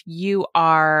even if you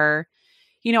are,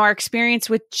 our experience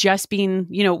with just being,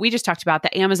 we just talked about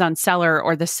the Amazon seller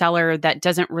or the seller that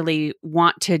doesn't really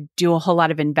want to do a whole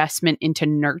lot of investment into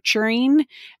nurturing,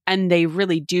 and they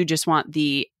really do just want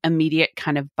the immediate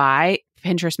kind of buy.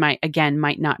 Pinterest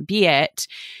might not be it.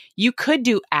 You could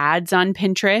do ads on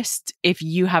Pinterest if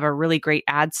you have a really great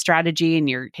ad strategy and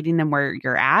you're hitting them where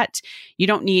you're at. You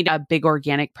don't need a big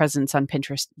organic presence on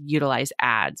Pinterest. Utilize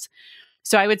ads.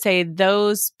 So I would say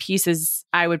those pieces,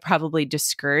 I would probably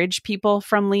discourage people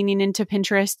from leaning into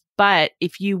Pinterest. But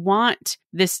if you want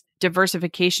this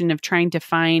diversification of trying to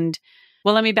find,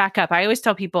 well, let me back up. I always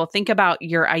tell people, think about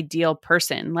your ideal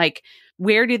person. Like,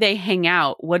 where do they hang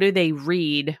out? What do they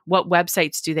read? What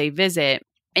websites do they visit?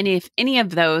 And if any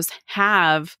of those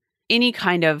have any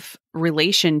kind of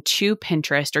relation to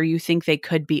Pinterest, or you think they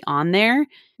could be on there,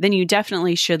 then you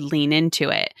definitely should lean into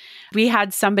it. We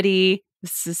had somebody,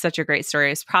 this is such a great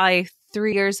story. It's probably 4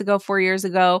 years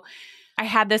ago. I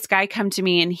had this guy come to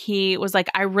me and he was like,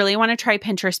 I really want to try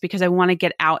Pinterest because I want to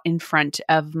get out in front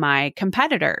of my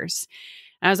competitors.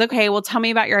 And I was like, okay, well, tell me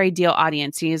about your ideal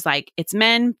audience. He's like, it's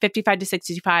men 55 to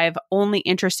 65, only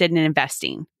interested in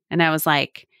investing. And I was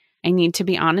like, I need to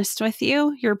be honest with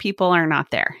you. Your people are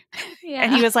not there. Yeah.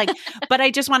 And he was like, but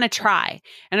I just want to try.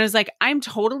 And I was like, I'm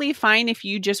totally fine if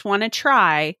you just want to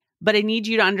try, but I need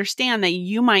you to understand that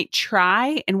you might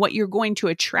try, and what you're going to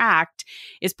attract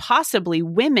is possibly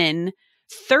women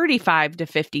 35 to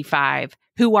 55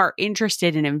 who are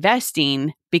interested in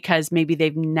investing because maybe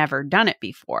they've never done it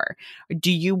before.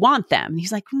 Do you want them? And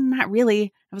he's like, not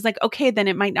really. I was like, okay, then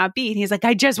it might not be. And he's like,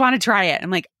 I just want to try it.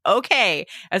 I'm like, okay,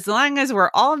 as long as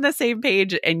we're all on the same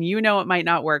page and it might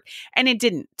not work. And it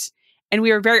didn't. And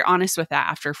we were very honest with that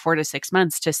after 4 to 6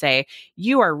 months to say,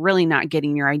 you are really not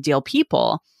getting your ideal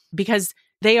people because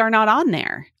they are not on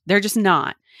there. They're just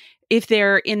not. If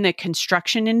they're in the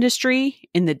construction industry,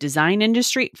 in the design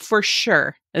industry, for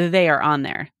sure, they are on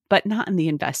there, but not in the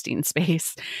investing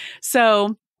space.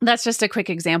 So that's just a quick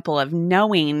example of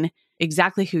knowing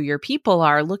exactly who your people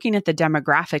are, looking at the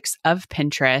demographics of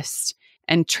Pinterest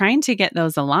and trying to get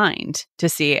those aligned to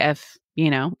see if,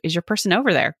 is your person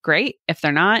over there? Great. If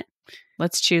they're not,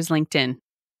 let's choose LinkedIn.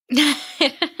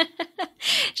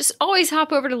 Just always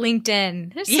hop over to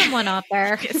LinkedIn. There's someone out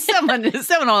there. someone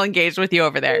will engage with you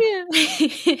over there. Yeah.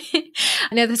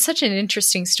 I know that's such an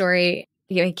interesting story.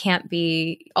 You can't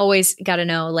be always got to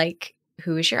know like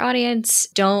who is your audience.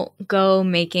 Don't go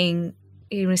making,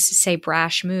 you know, to say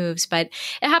brash moves, but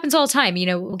it happens all the time. You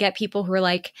know, we'll get people who are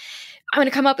like, I'm going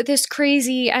to come up with this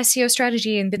crazy SEO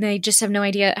strategy, and then they just have no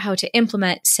idea how to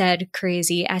implement said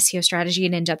crazy SEO strategy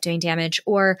and end up doing damage.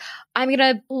 Or I'm going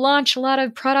to launch a lot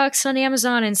of products on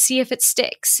Amazon and see if it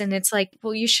sticks. And it's like,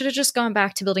 well, you should have just gone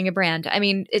back to building a brand. I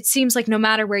mean, it seems like no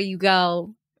matter where you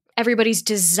go, everybody's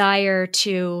desire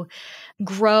to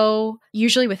grow,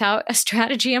 usually without a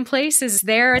strategy in place, is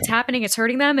there. It's happening. It's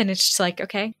hurting them. And it's just like,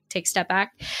 okay, take a step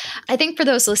back. I think for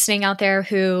those listening out there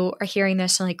who are hearing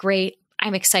this and like, great,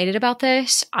 I'm excited about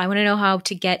this. I want to know how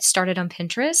to get started on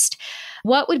Pinterest.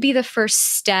 What would be the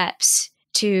first steps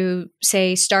to,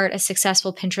 say, start a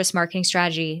successful Pinterest marketing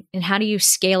strategy? And how do you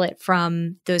scale it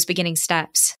from those beginning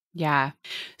steps? Yeah.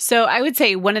 So I would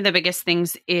say one of the biggest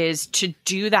things is to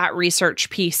do that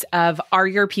research piece of, are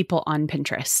your people on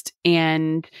Pinterest?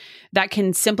 And that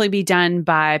can simply be done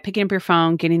by picking up your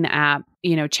phone, getting the app,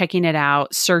 you know, checking it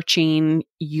out, searching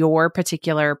your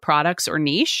particular products or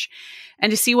niche, and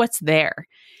to see what's there.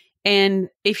 And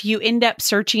if you end up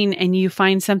searching and you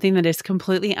find something that is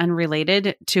completely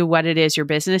unrelated to what it is your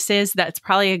business is, that's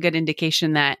probably a good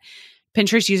indication that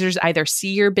Pinterest users either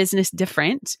see your business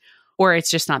different or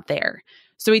it's just not there.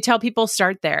 So we tell people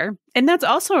start there. And that's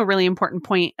also a really important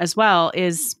point as well,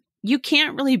 is you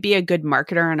can't really be a good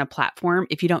marketer on a platform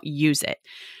if you don't use it.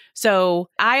 So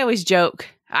I always joke,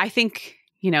 I think,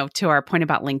 you know, to our point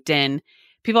about LinkedIn,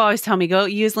 people always tell me, go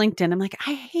use LinkedIn. I'm like,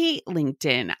 I hate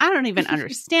LinkedIn. I don't even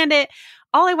understand it.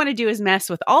 All I want to do is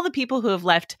mess with all the people who have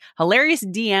left hilarious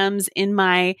DMs in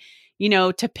my, you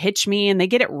know, to pitch me, and they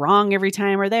get it wrong every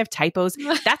time, or they have typos.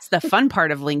 That's the fun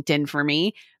part of LinkedIn for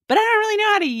me, but I don't really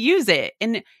know how to use it.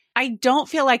 And I don't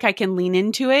feel like I can lean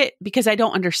into it because I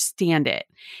don't understand it.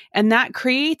 And that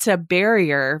creates a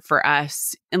barrier for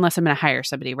us, unless I'm going to hire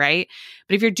somebody, right?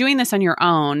 But if you're doing this on your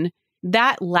own,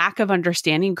 that lack of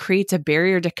understanding creates a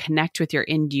barrier to connect with your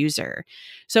end user.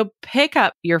 So pick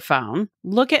up your phone,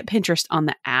 look at Pinterest on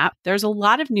the app. There's a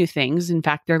lot of new things. In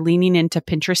fact, they're leaning into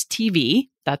Pinterest TV.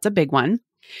 That's a big one.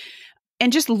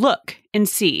 And just look and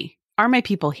see, are my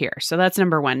people here? So that's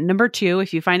number one. Number two,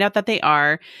 if you find out that they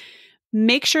are,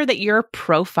 make sure that your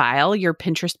profile, your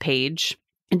Pinterest page,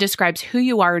 describes who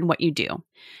you are and what you do.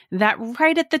 That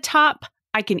right at the top,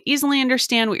 I can easily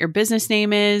understand what your business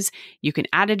name is. You can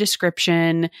add a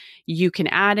description. You can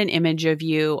add an image of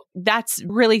you. That's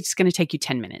really just going to take you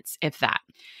 10 minutes, if that.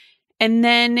 And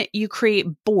then you create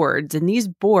boards. And these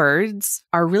boards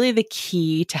are really the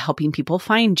key to helping people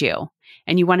find you.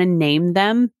 And you want to name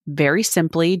them very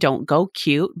simply. Don't go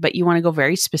cute, but you want to go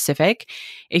very specific.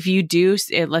 If you do,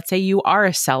 let's say you are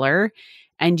a seller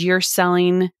and you're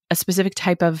selling a specific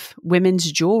type of women's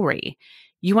jewelry,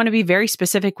 you want to be very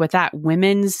specific with that.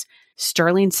 Women's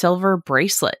sterling silver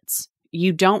bracelets.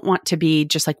 You don't want to be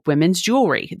just like women's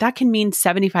jewelry. That can mean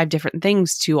 75 different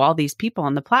things to all these people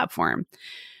on the platform.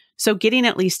 So getting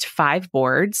at least 5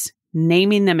 boards,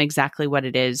 naming them exactly what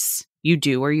it is you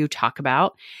do or you talk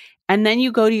about, and then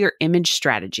you go to your image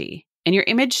strategy. And your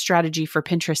image strategy for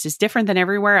Pinterest is different than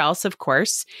everywhere else, of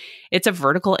course. It's a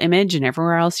vertical image and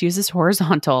everywhere else uses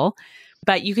horizontal.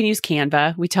 But you can use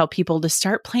Canva. We tell people to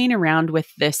start playing around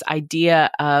with this idea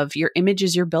of your image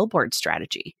is your billboard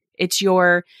strategy. It's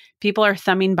your people are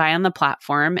thumbing by on the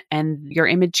platform and your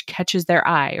image catches their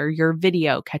eye or your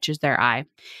video catches their eye.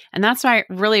 And that's why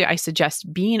I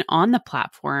suggest being on the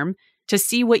platform to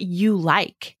see what you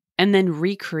like and then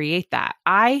recreate that.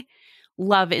 I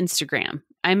love Instagram.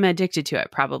 I'm addicted to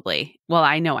it probably. Well,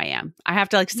 I know I am. I have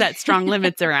to set strong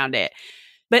limits around it.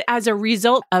 But as a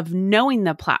result of knowing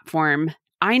the platform,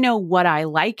 I know what I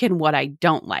like and what I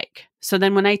don't like. So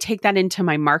then when I take that into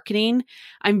my marketing,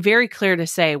 I'm very clear to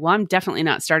say, well, I'm definitely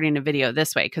not starting a video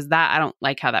this way because I don't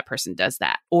like how that person does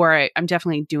that. Or I'm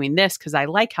definitely doing this because I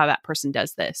like how that person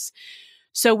does this.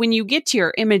 So when you get to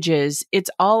your images, it's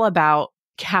all about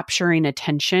capturing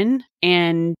attention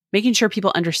and making sure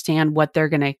people understand what they're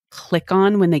going to click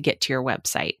on when they get to your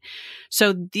website.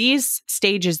 So these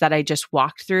stages that I just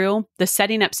walked through, the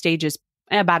setting up stage is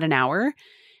about an hour.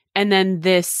 And then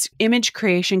this image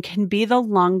creation can be the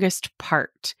longest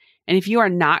part. And if you are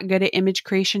not good at image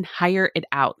creation, hire it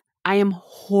out. I am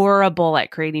horrible at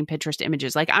creating Pinterest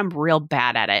images. I'm real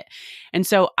bad at it. And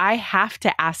so I have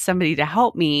to ask somebody to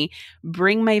help me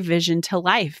bring my vision to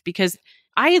life because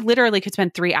I literally could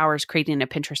spend 3 hours creating a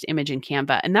Pinterest image in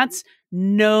Canva, and that's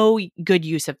no good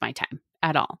use of my time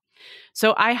at all.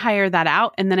 So I hire that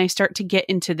out, and then I start to get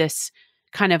into this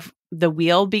kind of the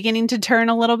wheel beginning to turn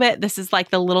a little bit. This is like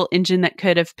the little engine that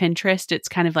could have Pinterest. It's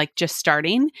kind of like just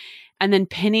starting, and then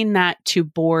pinning that to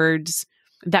boards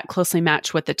that closely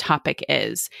match what the topic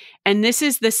is. And this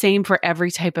is the same for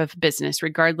every type of business,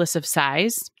 regardless of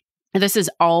size. This is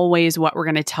always what we're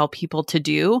going to tell people to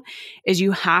do is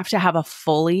you have to have a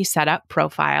fully set up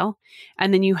profile.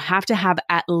 And then you have to have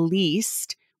at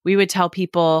least, we would tell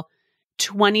people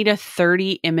 20 to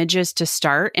 30 images to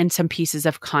start and some pieces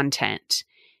of content.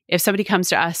 If somebody comes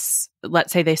to us,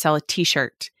 let's say they sell a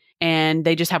t-shirt and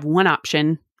they just have one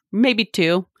option, maybe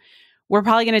two, we're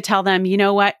probably going to tell them, you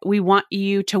know what, we want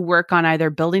you to work on either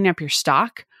building up your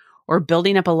stock or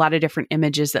building up a lot of different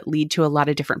images that lead to a lot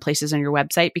of different places on your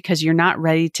website, because you're not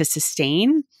ready to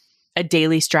sustain a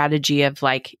daily strategy of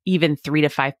like even 3 to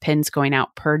 5 pins going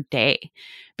out per day,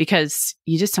 because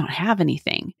you just don't have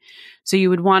anything. So you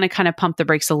would want to kind of pump the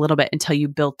brakes a little bit until you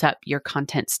built up your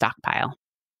content stockpile.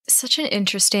 Such an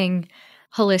interesting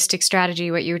holistic strategy,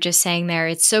 what you were just saying there.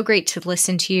 It's so great to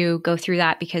listen to you go through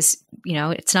that because, you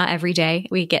know, it's not every day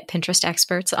we get Pinterest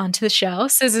experts onto the show.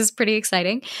 So this is pretty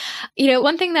exciting. You know,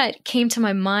 one thing that came to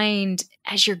my mind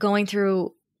as you're going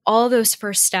through all those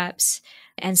first steps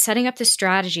and setting up the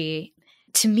strategy,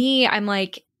 to me, I'm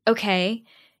like, okay,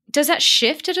 does that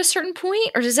shift at a certain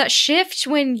point, or does that shift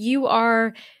when you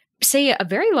are, say, a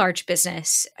very large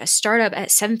business, a startup at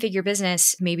 7-figure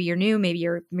business? Maybe you're new, maybe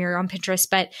you're on Pinterest,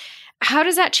 but how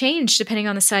does that change depending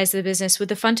on the size of the business? Would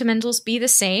the fundamentals be the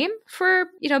same for,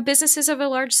 you know, businesses of a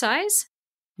large size?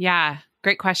 Yeah,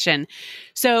 great question.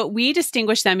 So we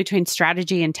distinguish them between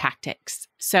strategy and tactics.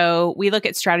 So we look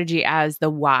at strategy as the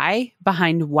why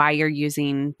behind why you're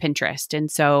using Pinterest.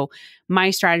 And so my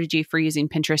strategy for using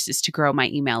Pinterest is to grow my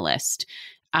email list.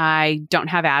 I don't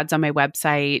have ads on my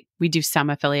website. We do some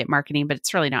affiliate marketing, but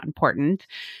it's really not important.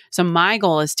 So my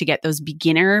goal is to get those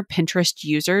beginner Pinterest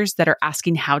users that are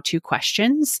asking how-to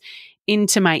questions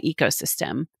into my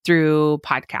ecosystem through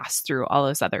podcasts, through all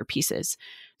those other pieces.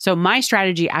 So my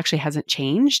strategy actually hasn't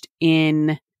changed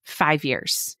in 5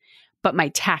 years, but my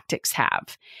tactics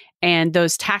have. And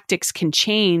those tactics can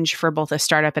change for both a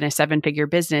startup and a 7-figure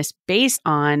business based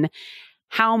on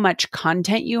how much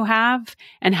content you have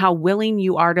and how willing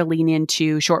you are to lean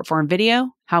into short form video,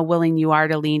 how willing you are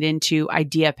to lean into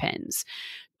idea pins.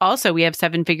 Also, we have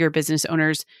 7-figure business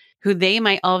owners who they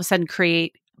might all of a sudden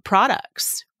create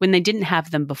products when they didn't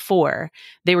have them before.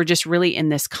 They were just really in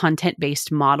this content-based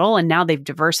model, and now they've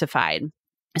diversified.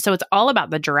 So it's all about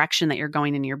the direction that you're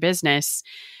going in your business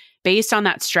based on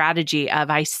that strategy of,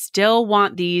 I still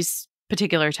want these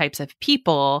particular types of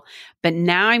people, but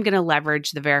now I'm going to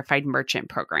leverage the verified merchant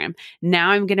program. Now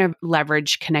I'm going to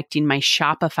leverage connecting my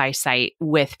Shopify site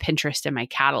with Pinterest in my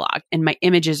catalog. And my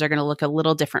images are going to look a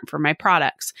little different for my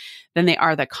products than they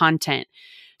are the content.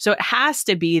 So it has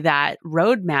to be that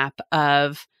roadmap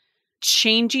of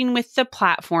changing with the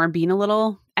platform, being a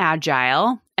little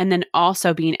agile, and then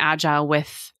also being agile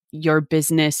with your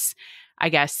business, I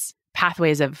guess,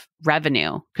 pathways of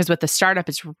revenue. Because with the startup,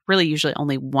 it's really usually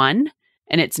only one,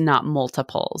 and it's not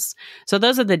multiples. So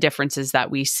those are the differences that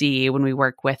we see when we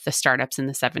work with the startups in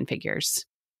the 7 figures.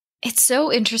 It's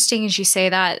so interesting as you say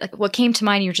that. Like, what came to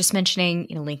mind, you were just mentioning,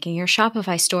 you know, linking your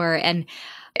Shopify store. And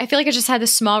I feel like I just had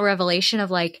this small revelation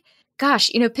of like, gosh,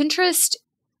 you know, Pinterest,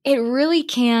 it really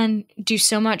can do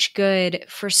so much good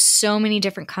for so many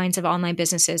different kinds of online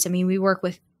businesses. I mean, we work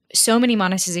with so many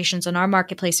monetizations on our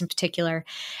marketplace in particular.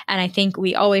 And I think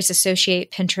we always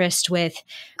associate Pinterest with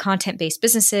content-based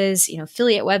businesses, you know,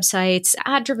 affiliate websites,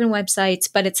 ad-driven websites,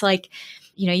 but it's like,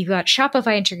 you know, you've got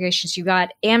Shopify integrations, you've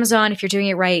got Amazon, if you're doing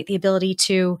it right, the ability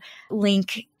to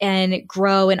link and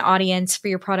grow an audience for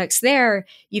your products there.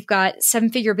 You've got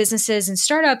 7-figure businesses and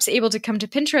startups able to come to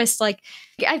Pinterest. Like,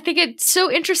 I think it's so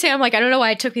interesting. I'm like, I don't know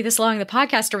why it took me this long in the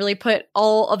podcast to really put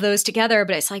all of those together,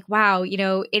 but it's like, wow, you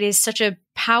know, it is such a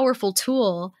powerful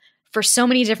tool for so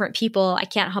many different people. I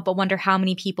can't help but wonder how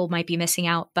many people might be missing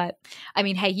out. But I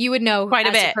mean, hey, you would know quite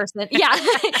a bit. Person. Yeah,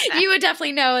 you would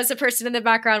definitely know as a person in the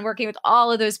background working with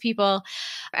all of those people.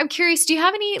 I'm curious, do you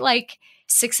have any like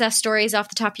success stories off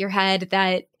the top of your head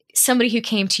that somebody who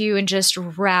came to you and just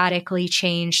radically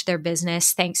changed their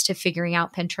business thanks to figuring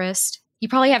out Pinterest? You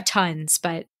probably have tons,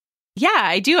 but yeah,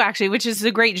 I do actually, which is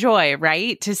a great joy,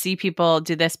 right? To see people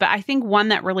do this. But I think one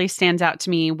that really stands out to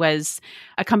me was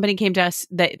a company came to us,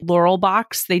 that Laurel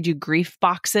Box. They do grief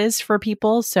boxes for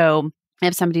people. So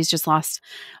if somebody's just lost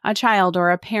a child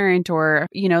or a parent, or,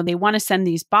 you know, they want to send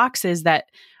these boxes that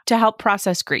to help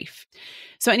process grief.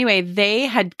 So anyway, they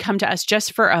had come to us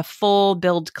just for a full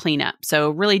build cleanup.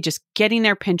 So really just getting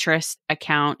their Pinterest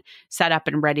account set up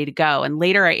and ready to go. And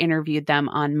later I interviewed them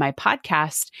on my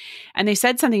podcast, and they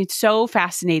said something so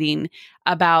fascinating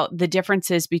about the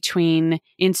differences between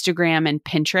Instagram and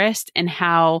Pinterest, and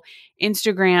how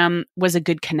Instagram was a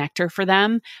good connector for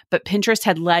them, but Pinterest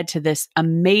had led to this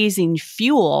amazing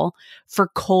fuel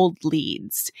for cold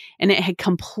leads. And it had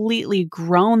completely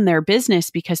grown their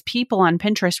business because people on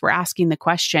Pinterest were asking the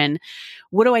question,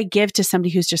 what do I give to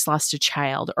somebody who's just lost a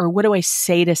child? Or what do I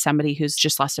say to somebody who's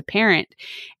just lost a parent?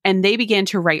 And they began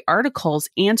to write articles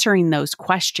answering those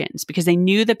questions because they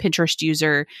knew the Pinterest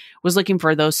user was looking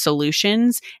for those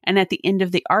solutions. And at the end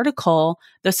of the article,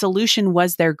 the solution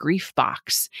was their grief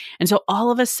box. And so all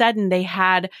of a sudden they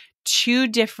had two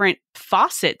different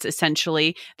faucets,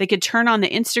 essentially. They could turn on the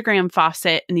Instagram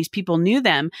faucet and these people knew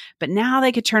them, but now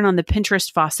they could turn on the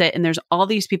Pinterest faucet and there's all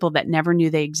these people that never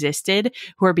knew they existed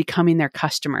who are becoming their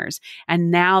customers. And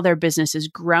now their business is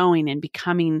growing and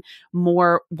becoming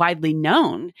more widely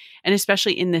known. And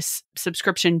especially in this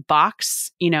subscription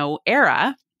box,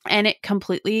 era, and it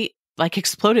completely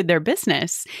exploded their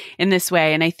business in this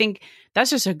way. And I think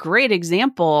that's just a great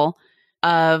example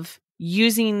of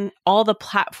using all the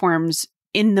platforms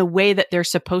in the way that they're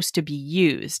supposed to be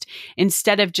used,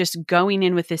 instead of just going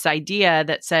in with this idea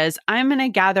that says, I'm going to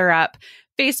gather up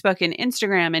Facebook and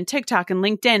Instagram and TikTok and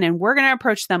LinkedIn, and we're going to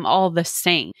approach them all the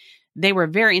same. They were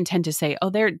very intent to say, oh,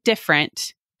 they're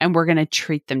different, and we're going to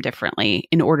treat them differently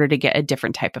in order to get a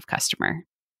different type of customer.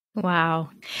 Wow.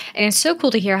 And it's so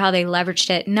cool to hear how they leveraged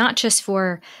it, not just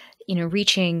for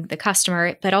reaching the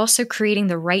customer, but also creating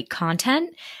the right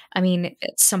content. I mean,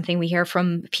 it's something we hear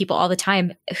from people all the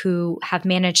time who have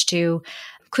managed to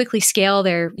quickly scale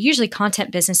their usually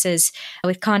content businesses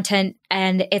with content.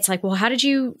 And it's like, well, how did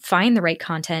you find the right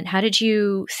content? How did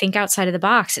you think outside of the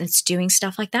box? And it's doing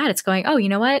stuff like that. It's going, oh, you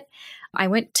know what? I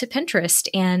went to Pinterest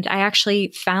and I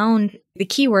actually found the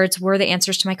keywords were the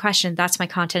answers to my question. That's my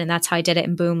content. And that's how I did it.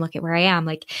 And boom, look at where I am.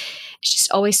 It's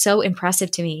just always so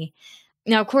impressive to me.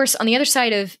 Now, of course, on the other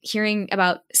side of hearing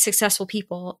about successful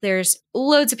people, there's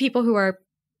loads of people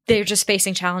they're just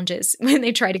facing challenges when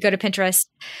they try to go to Pinterest.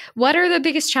 What are the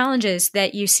biggest challenges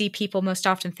that you see people most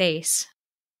often face?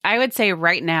 I would say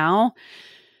right now,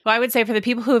 for the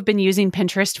people who have been using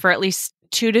Pinterest for at least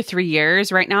 2 to 3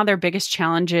 years, right now, their biggest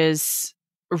challenges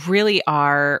really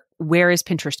are, where is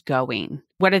Pinterest going?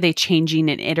 What are they changing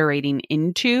and iterating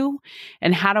into?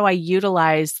 And how do I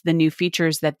utilize the new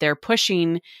features that they're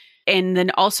pushing? And then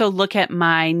also look at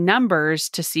my numbers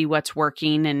to see what's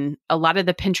working. And a lot of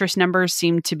the Pinterest numbers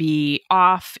seem to be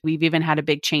off. We've even had a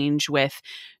big change with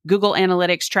Google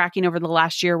Analytics tracking over the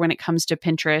last year when it comes to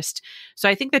Pinterest. So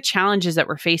I think the challenges that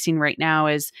we're facing right now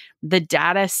is the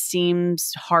data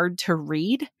seems hard to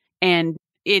read, and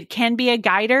it can be a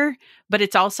guider, but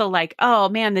it's also like, oh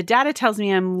man, the data tells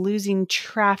me I'm losing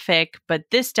traffic, but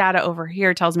this data over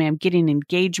here tells me I'm getting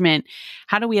engagement.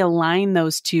 How do we align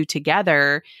those two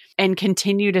together and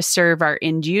continue to serve our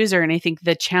end user? And I think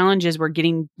the challenge is we're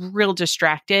getting real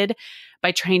distracted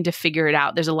by trying to figure it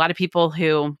out. There's a lot of people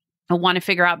who want to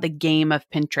figure out the game of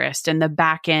Pinterest and the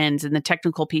back ends and the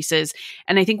technical pieces.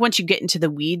 And I think once you get into the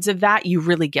weeds of that, you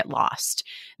really get lost.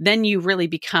 Then you really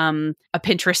become a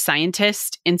Pinterest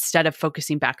scientist instead of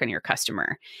focusing back on your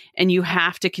customer. And you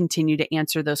have to continue to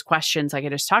answer those questions like I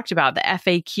just talked about, the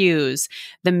FAQs,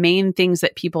 the main things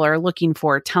that people are looking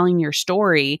for, telling your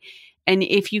story. And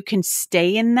if you can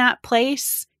stay in that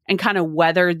place and kind of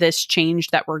weather this change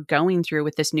that we're going through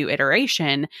with this new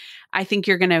iteration, I think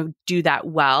you're going to do that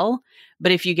well.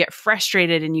 But if you get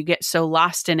frustrated and you get so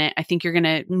lost in it, I think you're going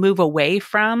to move away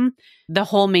from the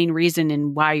whole main reason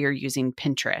in why you're using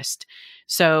Pinterest.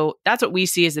 So that's what we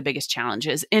see as the biggest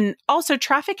challenges. And also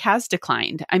traffic has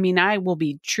declined. I mean, I will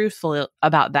be truthful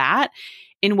about that.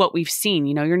 In what we've seen,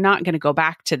 you're not going to go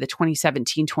back to the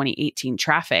 2017, 2018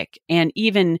 traffic. And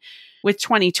even with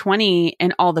 2020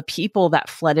 and all the people that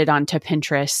flooded onto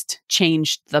Pinterest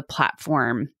changed the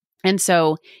platform. And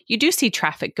so you do see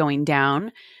traffic going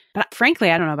down. But frankly,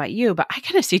 I don't know about you, but I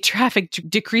kind of see traffic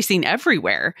decreasing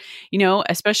everywhere,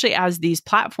 especially as these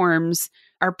platforms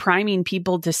are priming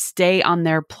people to stay on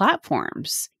their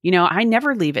platforms. I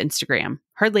never leave Instagram,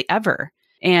 hardly ever.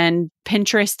 And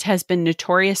Pinterest has been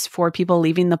notorious for people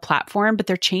leaving the platform, but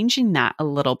they're changing that a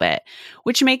little bit,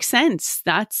 which makes sense.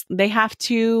 They have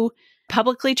to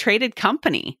publicly traded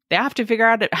company. They have to figure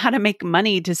out how to make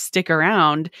money to stick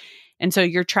around. And so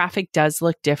your traffic does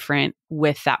look different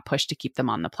with that push to keep them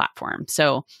on the platform.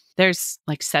 So There's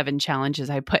like 7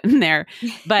 challenges I put in there.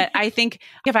 But I think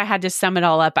if I had to sum it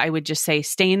all up, I would just say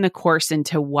staying the course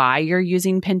into why you're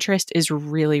using Pinterest is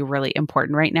really, really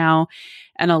important right now.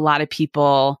 And a lot of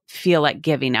people feel like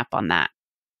giving up on that.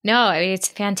 No, I mean, it's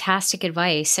fantastic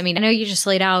advice. I mean, I know you just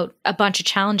laid out a bunch of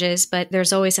challenges, but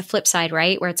there's always a flip side,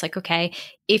 right? Where it's like, okay,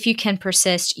 if you can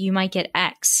persist, you might get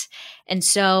X. And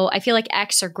so I feel like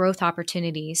X are growth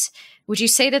opportunities. Would you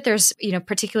say that there's,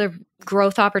 particular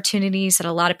growth opportunities that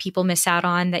a lot of people miss out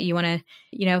on that you want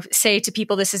to, say to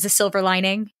people, this is the silver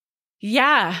lining?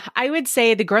 Yeah, I would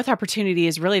say the growth opportunity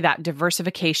is really that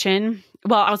diversification.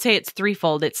 Well, I'll say it's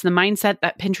threefold. It's the mindset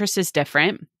that Pinterest is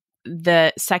different.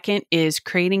 The second is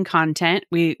creating content.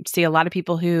 We see a lot of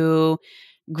people who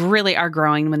really are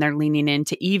growing when they're leaning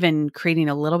into even creating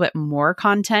a little bit more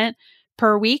content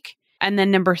per week. And then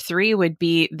number 3 would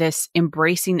be this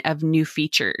embracing of new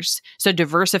features. So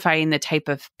diversifying the type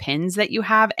of pins that you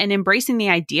have and embracing the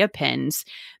idea pins.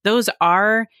 Those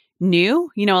are new,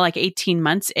 like 18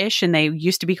 months-ish, and they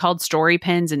used to be called story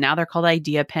pins and now they're called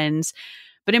idea pins.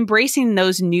 But embracing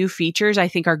those new features, I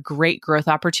think, are great growth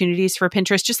opportunities for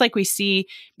Pinterest. Just like we see,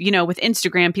 with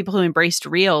Instagram, people who embraced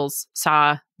Reels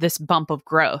saw this bump of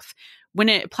growth. When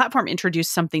a platform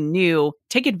introduced something new,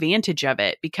 take advantage of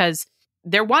it because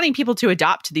they're wanting people to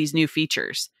adopt these new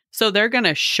features. So they're going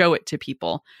to show it to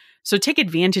people. So take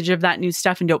advantage of that new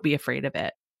stuff and don't be afraid of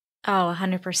it. Oh,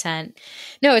 100%.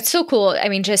 No, it's so cool. I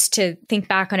mean, just to think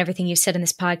back on everything you said in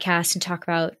this podcast and talk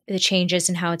about the changes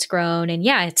and how it's grown. And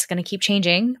yeah, it's going to keep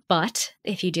changing. But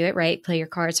if you do it right, play your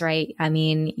cards right, I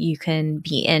mean, you can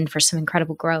be in for some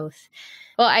incredible growth.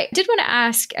 Well, I did want to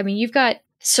ask, I mean, you've got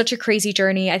such a crazy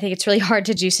journey. I think it's really hard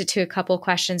to juice it to a couple of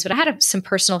questions, but I had some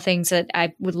personal things that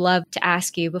I would love to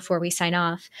ask you before we sign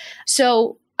off.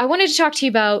 So I wanted to talk to you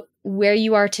about where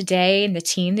you are today and the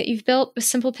team that you've built with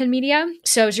Simple Pin Media.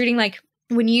 So I was reading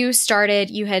when you started,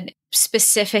 you had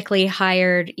specifically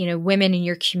hired, women in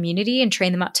your community and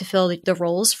trained them up to fill the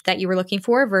roles that you were looking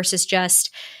for versus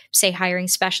just say hiring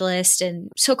specialists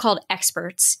and so-called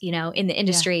experts, in the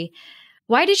industry. Yeah.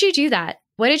 Why did you do that?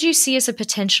 What did you see as a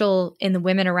potential in the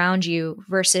women around you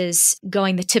versus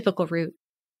going the typical route?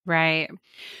 Right.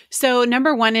 So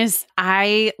number 1 is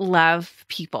I love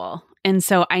people. And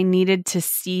so I needed to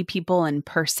see people in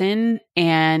person.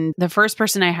 And the first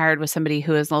person I hired was somebody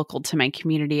who is local to my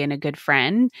community and a good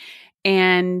friend.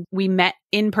 And we met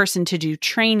in person to do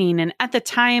training. And at the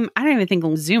time, I don't even think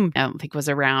Zoom, was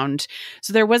around.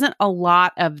 So there wasn't a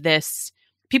lot of this.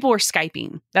 People were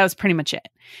Skyping. That was pretty much it.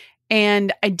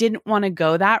 And I didn't want to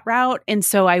go that route. And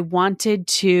so I wanted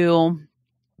to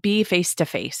be face to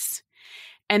face.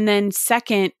 And then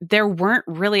second, there weren't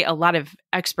really a lot of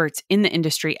experts in the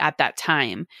industry at that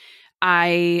time.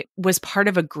 I was part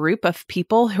of a group of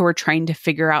people who were trying to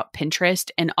figure out Pinterest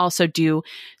and also do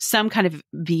some kind of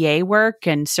VA work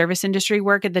and service industry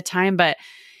work at the time. But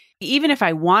even if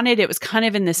I wanted, it was kind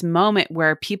of in this moment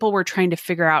where people were trying to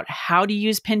figure out how to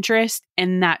use Pinterest,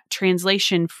 and that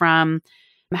translation from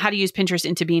how to use Pinterest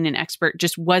into being an expert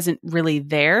just wasn't really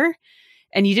there.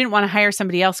 And you didn't want to hire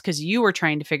somebody else because you were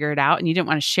trying to figure it out and you didn't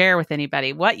want to share with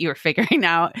anybody what you were figuring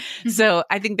out. So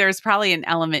I think there's probably an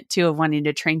element too of wanting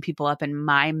to train people up in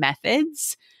my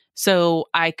methods so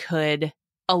I could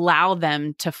allow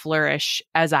them to flourish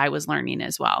as I was learning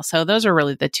as well. So those are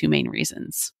really the 2 main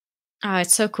reasons. Oh,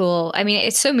 it's so cool. I mean,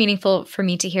 it's so meaningful for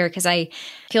me to hear because I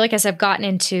feel like as I've gotten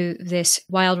into this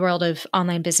wild world of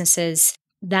online businesses,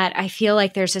 that I feel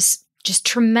like there's this just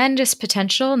tremendous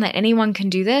potential and that anyone can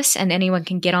do this and anyone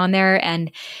can get on there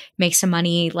and make some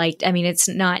money. It's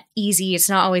not easy. It's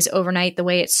not always overnight the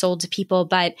way it's sold to people,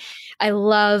 but I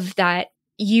love that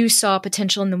you saw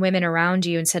potential in the women around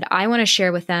you and said, I want to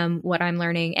share with them what I'm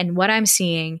learning and what I'm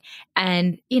seeing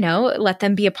and, let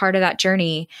them be a part of that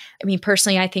journey. I mean,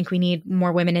 personally, I think we need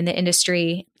more women in the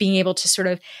industry being able to sort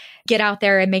of get out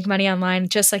there and make money online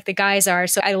just like the guys are.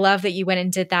 So I love that you went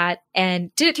and did that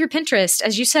and did it through Pinterest.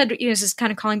 As you said, this is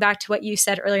kind of calling back to what you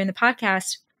said earlier in the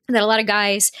podcast, that a lot of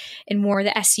guys in more of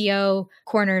the SEO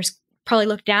corners probably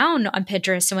looked down on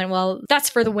Pinterest and went, well, that's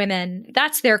for the women.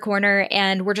 That's their corner.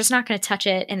 And we're just not going to touch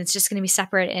it. And it's just going to be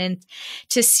separate. And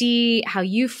to see how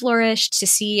you flourished, to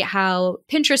see how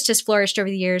Pinterest has flourished over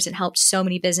the years and helped so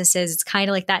many businesses, it's kind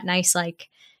of like that nice,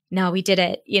 no, we did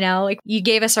it. You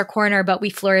gave us our corner, but we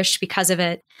flourished because of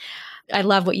it. I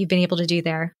love what you've been able to do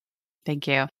there. Thank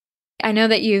you. I know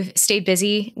that you've stayed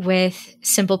busy with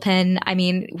Simple Pin. I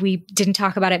mean, we didn't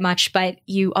talk about it much, but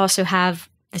you also have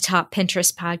the top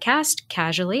Pinterest podcast,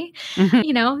 Casually.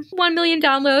 1 million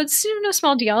downloads, no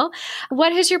small deal.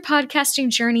 What has your podcasting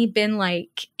journey been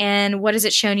like? And what has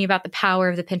it shown you about the power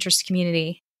of the Pinterest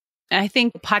community? I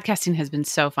think podcasting has been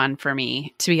so fun for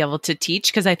me to be able to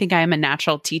teach because I think I am a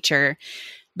natural teacher,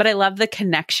 but I love the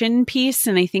connection piece.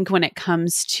 And I think when it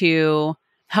comes to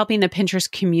helping the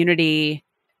Pinterest community,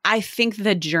 I think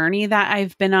the journey that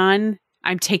I've been on,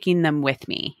 I'm taking them with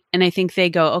me. And I think they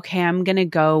go, okay, I'm going to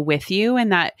go with you.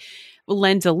 And that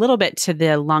lends a little bit to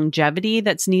the longevity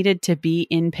that's needed to be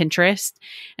in Pinterest.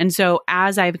 And so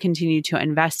as I've continued to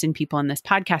invest in people in this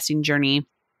podcasting journey,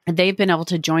 they've been able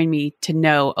to join me to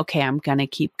know, okay, I'm going to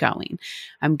keep going.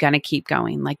 I'm going to keep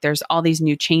going. Like there's all these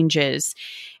new changes.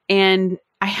 And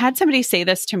I had somebody say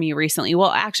this to me recently.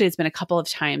 Well, actually, it's been a couple of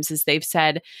times as they've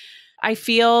said, I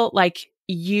feel like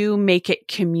you make it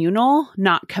communal,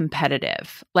 not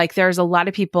competitive. Like there's a lot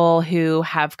of people who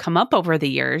have come up over the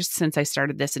years since I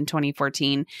started this in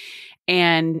 2014,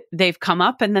 and they've come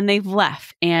up and then they've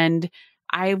left. And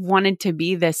I wanted to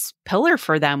be this pillar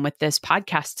for them with this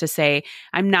podcast to say,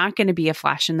 I'm not going to be a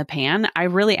flash in the pan. I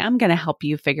really am going to help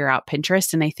you figure out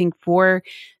Pinterest. And I think for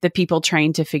the people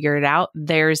trying to figure it out,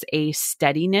 there's a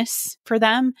steadiness for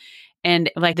them.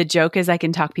 And like the joke is I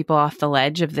can talk people off the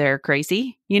ledge if they're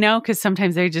crazy, because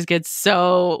sometimes they just get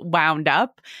so wound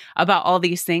up about all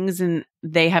these things. And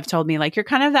they have told me like, you're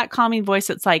kind of that calming voice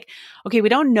that's like, okay, we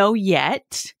don't know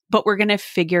yet, but we're going to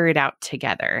figure it out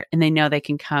together. And they know they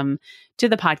can come to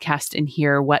the podcast and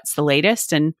hear what's the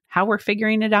latest and how we're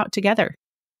figuring it out together.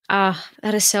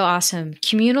 That is so awesome.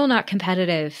 Communal, not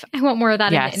competitive. I want more of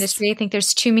that in the industry. I think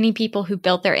there's too many people who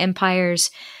built their empires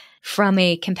from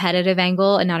a competitive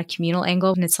angle and not a communal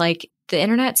angle. And it's like, the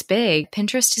internet's big.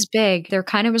 Pinterest is big. There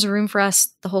kind of was room for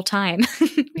us the whole time.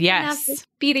 Yes. Have to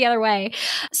be the other way.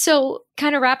 So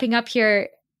kind of wrapping up here,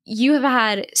 you have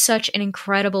had such an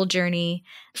incredible journey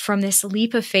from this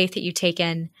leap of faith that you've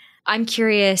taken. I'm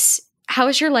curious, how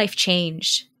has your life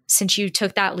changed since you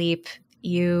took that leap?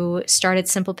 You started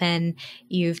Simple Pin.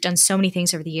 You've done so many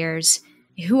things over the years.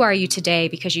 Who are you today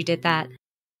because you did that?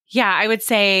 Yeah, I would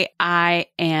say I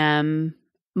am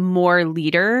more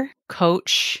leader,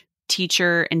 coach,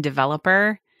 teacher, and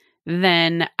developer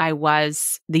than I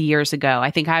was the years ago.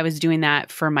 I think I was doing that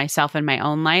for myself in my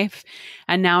own life.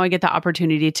 And now I get the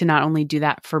opportunity to not only do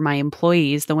that for my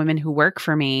employees, the women who work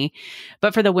for me,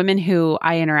 but for the women who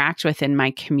I interact with in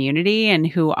my community and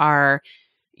who are,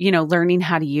 learning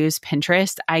how to use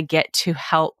Pinterest. I get to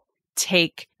help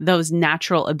take those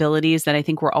natural abilities that I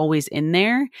think were always in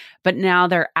there, but now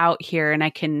they're out here and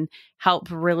I can help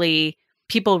really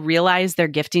people realize their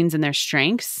giftings and their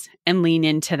strengths and lean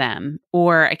into them,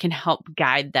 or I can help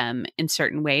guide them in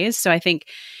certain ways. So I think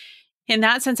in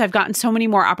that sense, I've gotten so many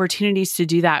more opportunities to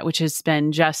do that, which has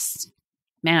been just,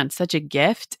 such a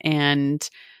gift and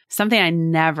something I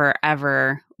never,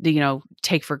 ever,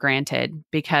 take for granted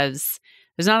because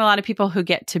there's not a lot of people who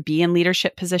get to be in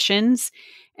leadership positions.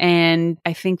 And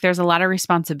I think there's a lot of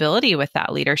responsibility with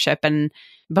that leadership. And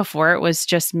before it was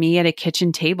just me at a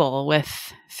kitchen table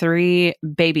with 3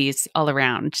 babies all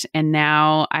around. And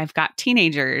now I've got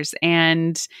teenagers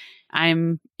and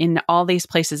I'm in all these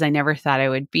places I never thought I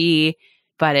would be,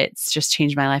 but it's just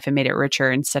changed my life and made it richer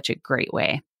in such a great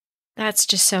way. That's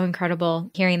just so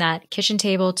incredible. Hearing that kitchen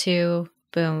table to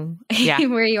boom, yeah.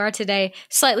 Where you are today,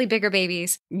 slightly bigger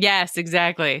babies. Yes,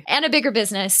 exactly. And a bigger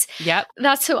business. Yep.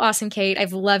 That's so awesome, Kate.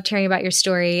 I've loved hearing about your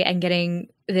story and getting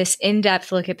this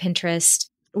in-depth look at Pinterest.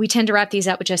 We tend to wrap these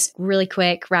up with just really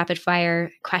quick, rapid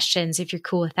fire questions, if you're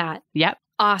cool with that. Yep.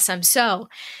 Awesome. So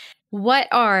what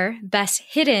are best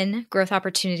hidden growth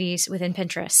opportunities within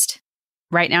Pinterest?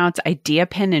 Right now, it's idea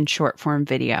pin and short form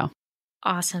video.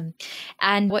 Awesome.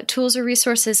 And what tools or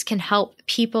resources can help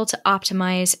people to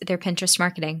optimize their Pinterest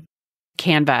marketing?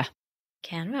 Canva.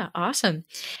 Awesome.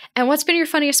 And what's been your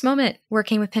funniest moment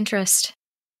working with Pinterest?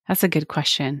 That's a good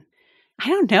question. I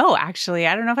don't know, actually.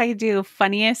 I don't know if I could do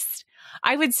funniest.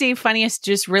 I would say funniest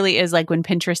just really is like when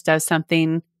Pinterest does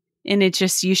something and it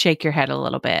just, you shake your head a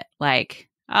little bit like,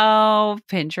 oh,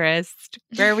 Pinterest,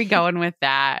 where are we going with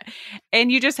that?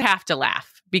 And you just have to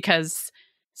laugh because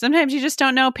sometimes you just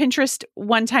don't know. Pinterest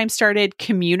one time started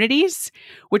communities,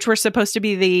 which were supposed to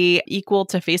be the equal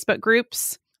to Facebook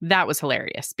groups. That was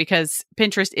hilarious because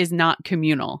Pinterest is not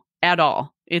communal at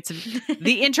all. It's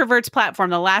the introverts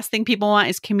platform. The last thing people want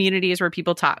is communities where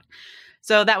people talk.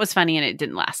 So that was funny and it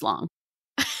didn't last long.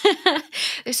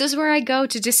 This is where I go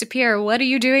to disappear. What are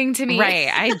you doing to me? Right.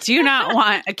 I do not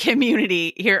want a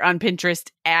community here on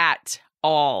Pinterest at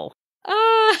all.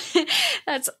 Oh,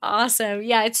 that's awesome.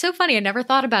 Yeah, it's so funny. I never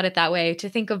thought about it that way. To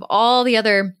think of all the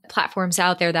other platforms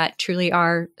out there that truly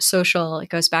are social. It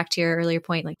goes back to your earlier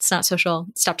point, like it's not social.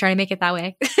 Stop trying to make it that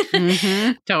way.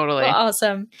 Mm-hmm. Totally. Well,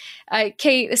 awesome.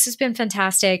 Kate, this has been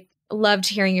fantastic. Loved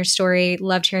hearing your story.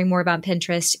 Loved hearing more about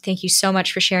Pinterest. Thank you so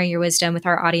much for sharing your wisdom with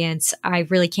our audience. I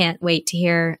really can't wait to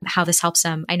hear how this helps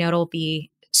them. I know it'll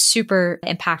be super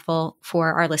impactful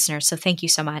for our listeners. So thank you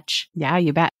so much. Yeah,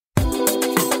 you bet.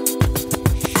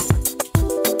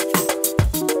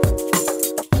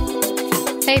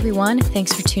 Hey everyone,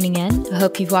 thanks for tuning in. I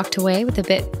hope you've walked away with a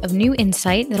bit of new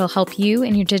insight that'll help you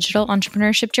in your digital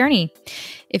entrepreneurship journey.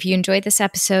 If you enjoyed this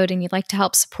episode and you'd like to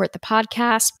help support the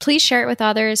podcast, please share it with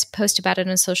others, post about it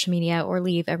on social media, or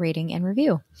leave a rating and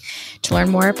review. To learn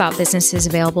more about businesses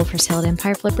available for sale at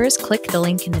Empire Flippers, click the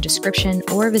link in the description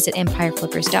or visit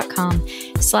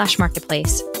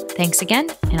empireflippers.com/marketplace. Thanks again,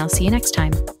 and I'll see you next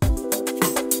time.